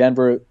after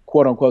Denver,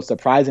 quote unquote,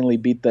 surprisingly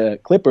beat the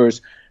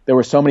Clippers, there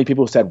were so many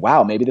people who said,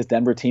 wow, maybe this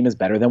Denver team is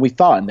better than we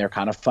thought, and they're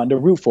kind of fun to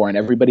root for, and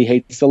everybody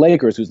hates the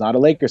Lakers who's not a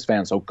Lakers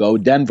fan, so go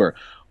Denver.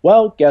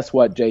 Well, guess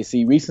what,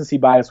 JC? Recency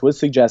bias would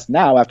suggest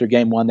now, after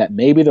game one, that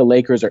maybe the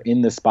Lakers are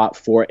in this spot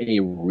for a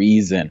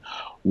reason.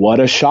 What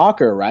a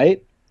shocker,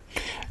 right?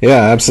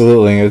 Yeah,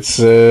 absolutely.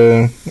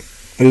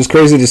 It was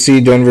crazy to see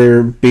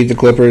Denver beat the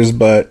Clippers,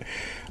 but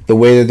the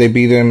way that they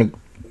beat them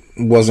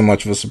wasn't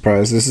much of a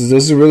surprise. This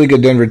is a really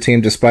good Denver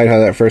team, despite how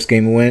that first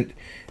game went.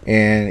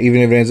 And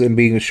even if it ends up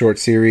being a short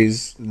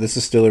series, this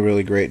is still a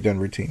really great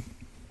Denver team.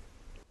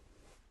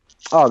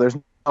 Oh, there's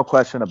no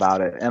question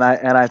about it. And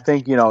I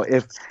think,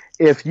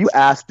 if you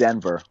ask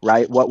Denver,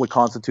 right, what would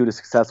constitute a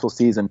successful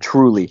season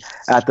truly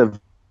at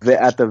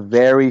the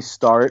very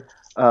start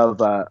of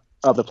the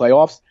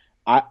playoffs,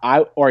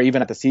 I or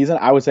even at the season,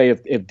 I would say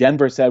if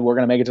Denver said we're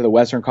going to make it to the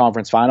Western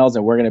Conference Finals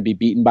and we're going to be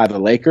beaten by the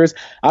Lakers,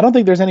 I don't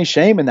think there's any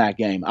shame in that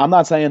game. I'm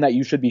not saying that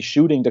you should be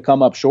shooting to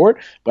come up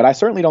short, but I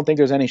certainly don't think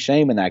there's any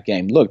shame in that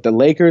game. Look, the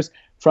Lakers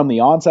from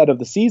the onset of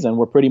the season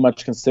were pretty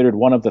much considered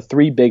one of the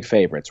three big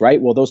favorites, right?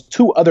 Well, those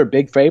two other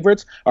big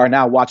favorites are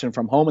now watching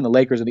from home, and the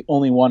Lakers are the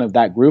only one of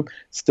that group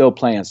still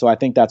playing. So I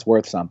think that's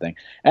worth something.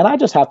 And I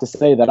just have to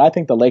say that I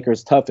think the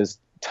Lakers'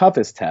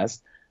 toughest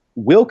test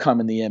will come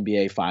in the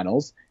NBA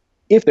Finals,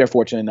 if they're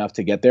fortunate enough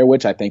to get there,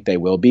 which I think they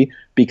will be,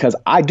 because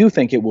I do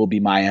think it will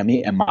be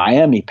Miami. And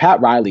Miami, Pat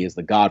Riley is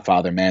the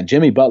godfather, man.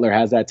 Jimmy Butler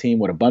has that team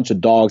with a bunch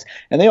of dogs,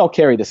 and they all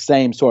carry the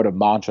same sort of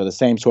mantra, the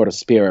same sort of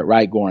spirit,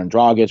 right? Goran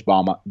Dragic,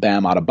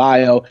 Bam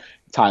Adebayo,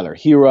 Tyler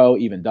Hero,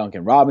 even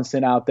Duncan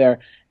Robinson out there.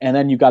 And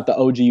then you got the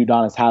OG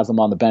Udonis Haslem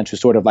on the bench, who's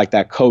sort of like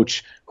that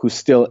coach who's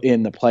still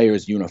in the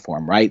player's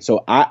uniform, right?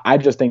 So I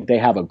just think they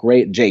have a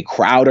great Jay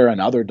Crowder,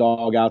 another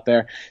dog out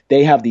there.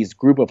 They have these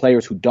group of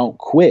players who don't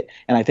quit,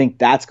 and I think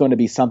that's going to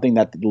be something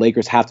that the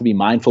Lakers have to be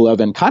mindful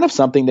of, and kind of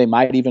something they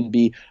might even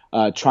be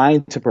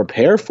trying to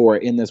prepare for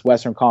in this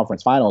Western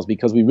Conference Finals,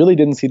 because we really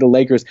didn't see the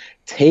Lakers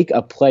take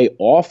a play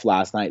off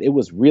last night. It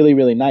was really,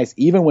 really nice.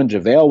 Even when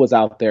JaVale was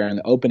out there in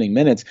the opening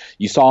minutes,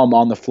 you saw him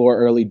on the floor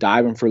early,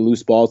 diving for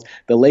loose balls.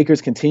 The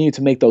Lakers continue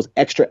to make those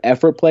extra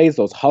effort plays,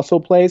 those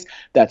hustle plays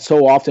that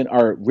so often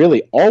are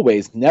really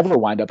always never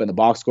wind up in the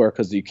box score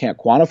because you can't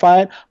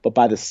quantify it. But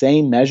by the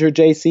same measure,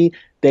 JC,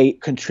 they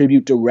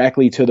contribute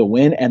directly to the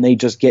win, and they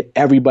just get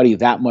everybody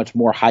that much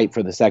more hype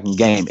for the second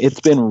game. It's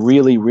been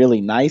really,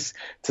 really nice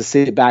to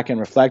sit back and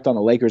reflect on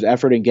the Lakers'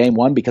 effort in game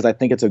one, because I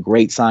think it's a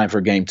great sign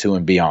for game two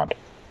and beyond.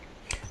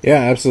 Yeah,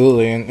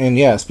 absolutely. And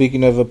yeah,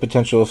 speaking of a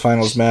potential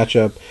finals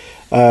matchup,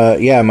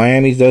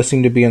 Miami does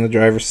seem to be in the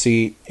driver's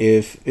seat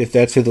if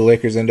that's who the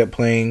Lakers end up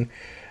playing.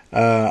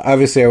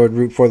 Obviously, I would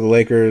root for the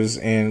Lakers,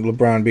 and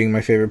LeBron being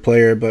my favorite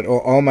player, but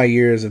all my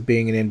years of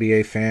being an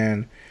NBA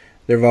fan,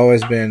 there have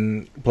always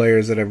been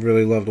players that I've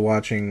really loved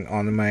watching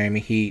on the Miami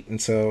Heat,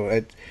 and so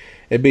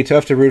it'd be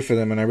tough to root for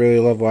them, and I really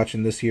love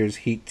watching this year's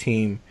Heat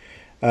team.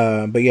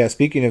 But yeah,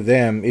 speaking of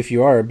them, if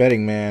you are a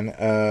betting man,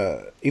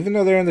 even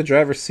though they're in the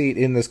driver's seat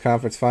in this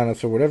conference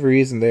finals, for whatever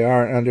reason, they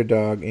are an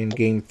underdog in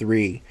Game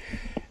 3.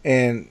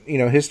 And,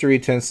 history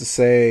tends to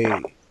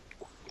say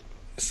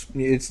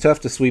it's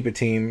tough to sweep a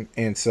team,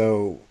 and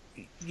so,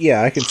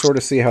 yeah, I can sort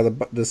of see how the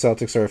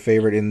Celtics are a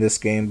favorite in this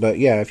game. But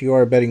yeah, if you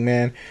are a betting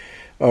man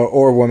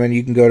or woman,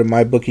 you can go to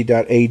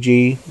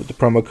mybookie.ag with the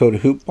promo code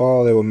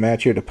HoopBall. They will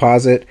match your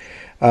deposit.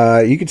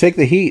 You can take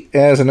the Heat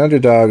as an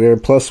underdog. They're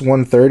plus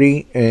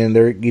 130, and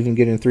they're even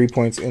getting 3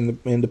 points in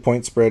the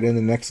point spread in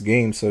the next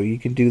game. So you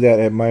can do that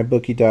at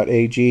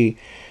mybookie.ag.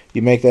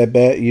 You make that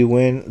bet, you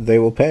win, they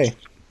will pay.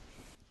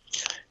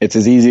 It's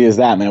as easy as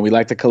that, man. We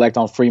like to collect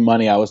on free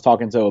money. I was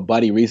talking to a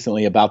buddy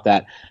recently about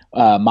that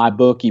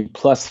MyBookie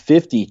plus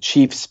 50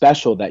 Chief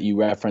special that you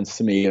referenced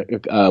to me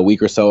a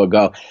week or so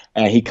ago,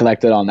 and he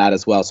collected on that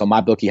as well. So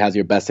MyBookie has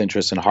your best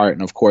interest in heart,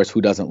 and of course, who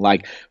doesn't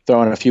like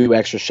throwing a few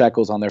extra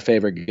shekels on their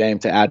favorite game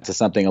to add to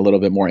something a little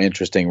bit more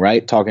interesting,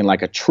 right? Talking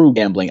like a true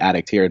gambling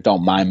addict here.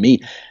 Don't mind me.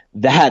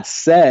 That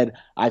said,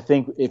 I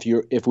think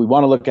if we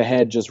want to look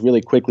ahead just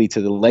really quickly to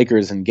the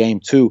Lakers in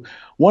Game 2,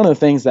 one of the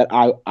things that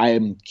I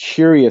am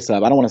curious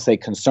of, I don't want to say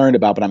concerned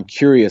about, but I'm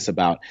curious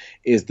about,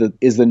 is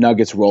the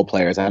Nuggets role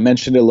players. I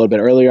mentioned it a little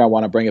bit earlier. I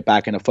want to bring it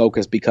back into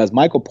focus because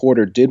Michael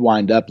Porter did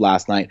wind up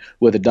last night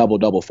with a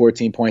double-double,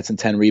 14 points and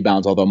 10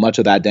 rebounds, although much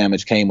of that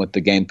damage came with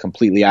the game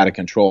completely out of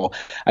control.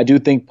 I do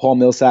think Paul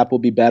Millsap will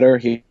be better.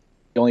 He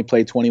only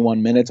played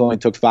 21 minutes, only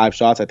took 5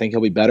 shots. I think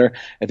he'll be better.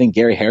 I think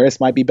Gary Harris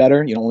might be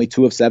better. Only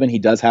 2 of 7. He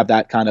does have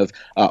that kind of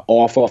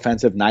off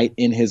offensive night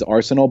in his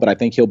arsenal, but I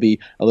think he'll be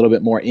a little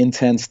bit more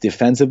intense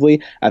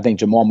defensively. I think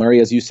Jamal Murray,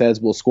 as you said,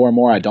 will score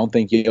more. I don't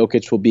think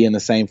Jokic will be in the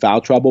same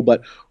foul trouble,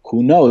 but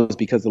who knows?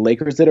 Because the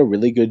Lakers did a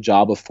really good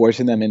job of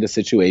forcing them into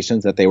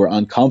situations that they were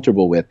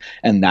uncomfortable with.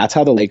 And that's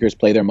how the Lakers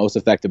play their most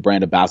effective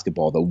brand of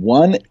basketball. The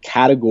one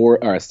category,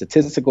 or a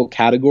statistical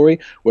category,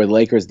 where the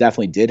Lakers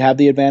definitely did have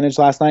the advantage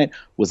last night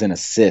was in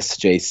assists,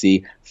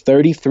 JC.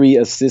 33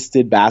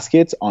 assisted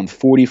baskets on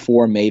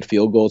 44 made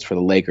field goals for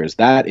the Lakers.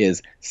 That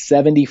is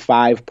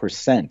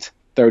 75%,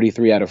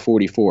 33 out of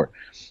 44.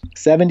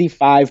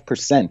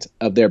 75%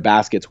 of their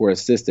baskets were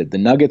assisted. The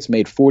Nuggets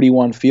made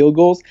 41 field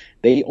goals.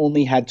 They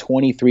only had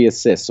 23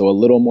 assists, so a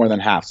little more than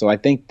half. So I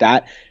think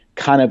that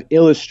kind of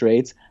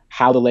illustrates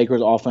how the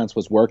Lakers offense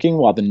was working,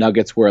 while the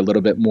Nuggets were a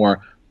little bit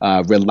more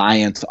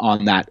reliant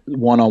on that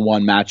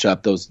one-on-one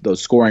matchup,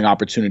 those scoring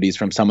opportunities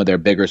from some of their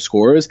bigger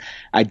scorers.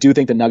 I do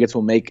think the Nuggets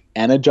will make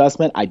an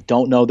adjustment. I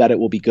don't know that it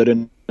will be good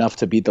enough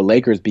to beat the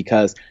Lakers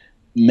because,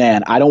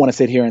 man, I don't want to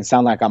sit here and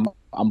sound like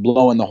I'm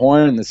blowing the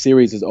horn and the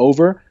series is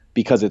over,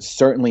 because it's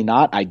certainly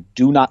not. I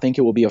do not think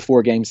it will be a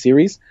 4-game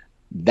series.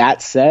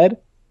 That said,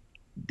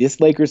 this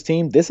Lakers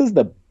team, this is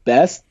the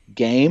best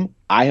game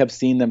I have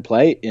seen them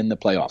play in the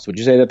playoffs. Would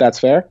you say that that's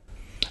fair?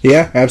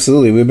 Yeah,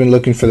 absolutely. We've been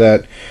looking for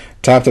that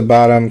top to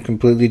bottom,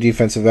 completely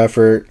defensive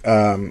effort.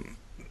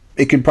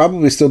 It could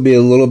probably still be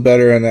a little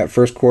better, and that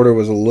first quarter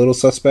was a little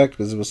suspect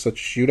because it was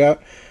such a shootout.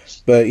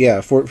 But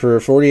yeah, for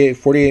a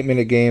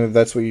 48-minute game, if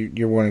that's what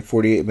you're wanting,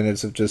 48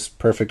 minutes of just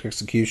perfect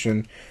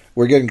execution,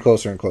 we're getting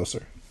closer and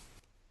closer.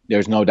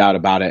 There's no doubt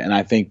about it. And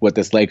I think what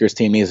this Lakers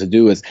team needs to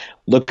do is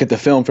look at the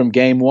film from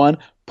game 1,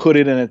 put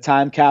it in a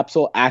time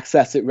capsule,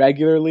 access it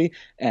regularly,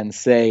 and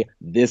say,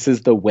 this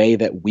is the way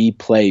that we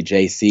play,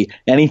 JC.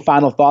 Any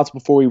final thoughts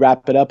before we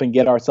wrap it up and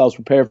get ourselves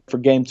prepared for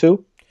game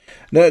 2?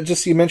 No,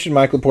 just you mentioned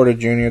Michael Porter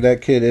Jr.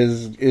 That kid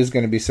is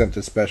going to be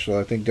something special.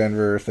 I think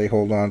Denver, if they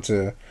hold on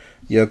to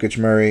Jokic,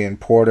 Murray, and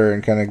Porter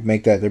and kind of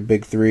make that their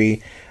big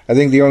 3, I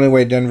think the only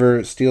way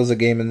Denver steals a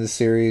game in this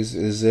series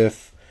is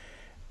if,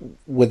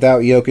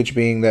 without Jokic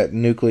being that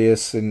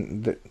nucleus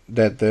and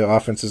that the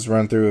offenses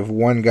run through, if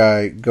one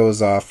guy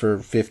goes off for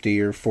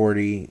 50 or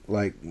 40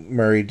 like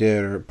Murray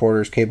did or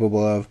Porter's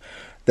capable of,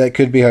 that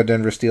could be how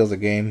Denver steals a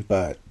game.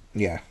 But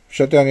yeah,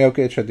 shut down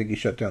Jokic. I think he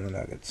shut down the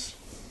Nuggets.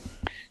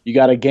 You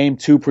got a game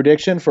 2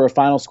 prediction for a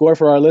final score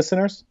for our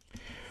listeners?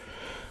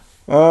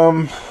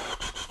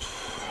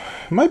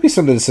 Might be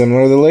something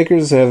similar. The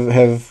Lakers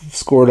have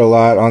scored a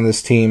lot on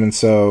this team, and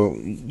so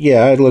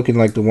yeah, I'd look in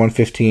like the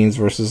 115s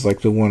versus like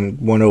the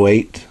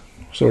 108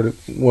 sort of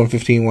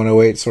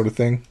 115-108 sort of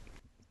thing.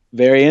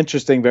 Very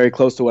interesting, very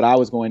close to what I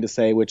was going to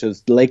say, which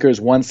is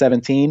Lakers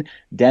 117,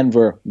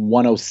 Denver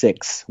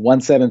 106.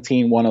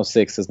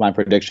 117-106 is my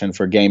prediction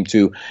for game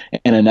 2,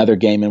 and another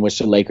game in which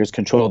the Lakers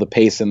control the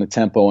pace and the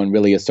tempo and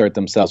really assert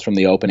themselves from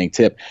the opening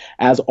tip.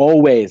 As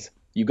always,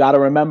 you got to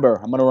remember,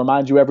 I'm going to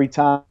remind you every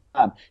time,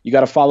 you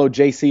got to follow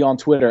JC on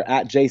Twitter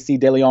at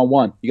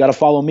JCDeLeon1. You got to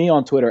follow me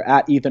on Twitter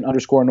at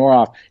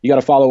Ethan_Noroff. You got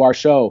to follow our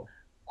show,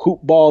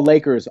 Hoopball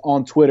Lakers,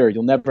 on Twitter.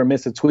 You'll never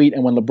miss a tweet.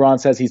 And when LeBron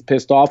says he's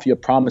pissed off, you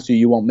promise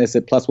you won't miss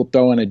it. Plus, we'll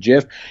throw in a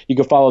GIF. You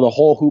can follow the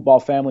whole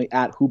Hoopball family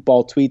at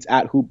Hoopball Tweets,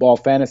 at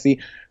Hoopball Fantasy.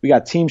 We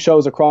got team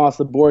shows across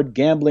the board,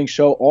 gambling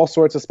show, all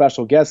sorts of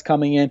special guests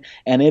coming in.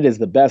 And it is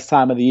the best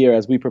time of the year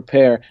as we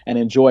prepare and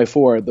enjoy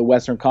for the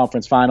Western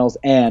Conference Finals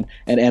and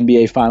an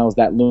NBA Finals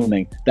that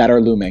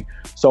are looming.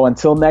 So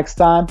until next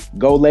time,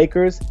 go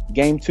Lakers.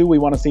 Game 2, we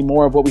want to see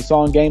more of what we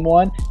saw in Game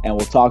 1. And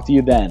we'll talk to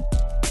you then.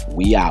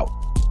 We out.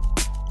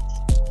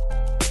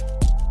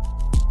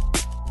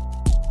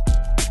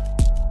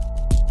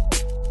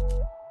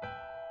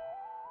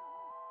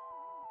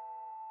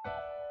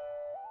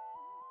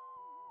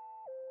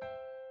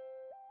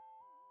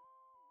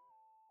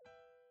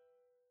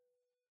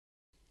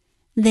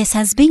 This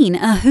has been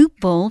a Hoop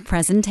Ball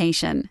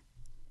presentation.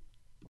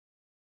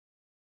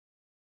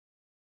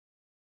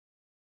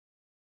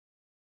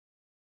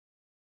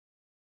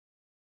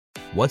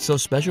 What's so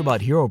special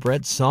about Hero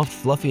Bread's soft,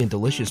 fluffy, and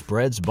delicious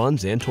breads,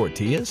 buns, and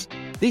tortillas?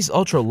 These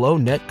ultra-low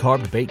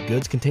net-carb baked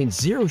goods contain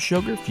zero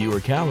sugar,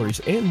 fewer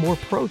calories, and more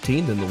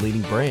protein than the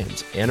leading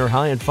brands, and are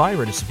high in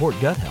fiber to support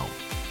gut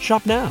health.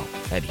 Shop now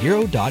at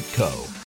Hero.co.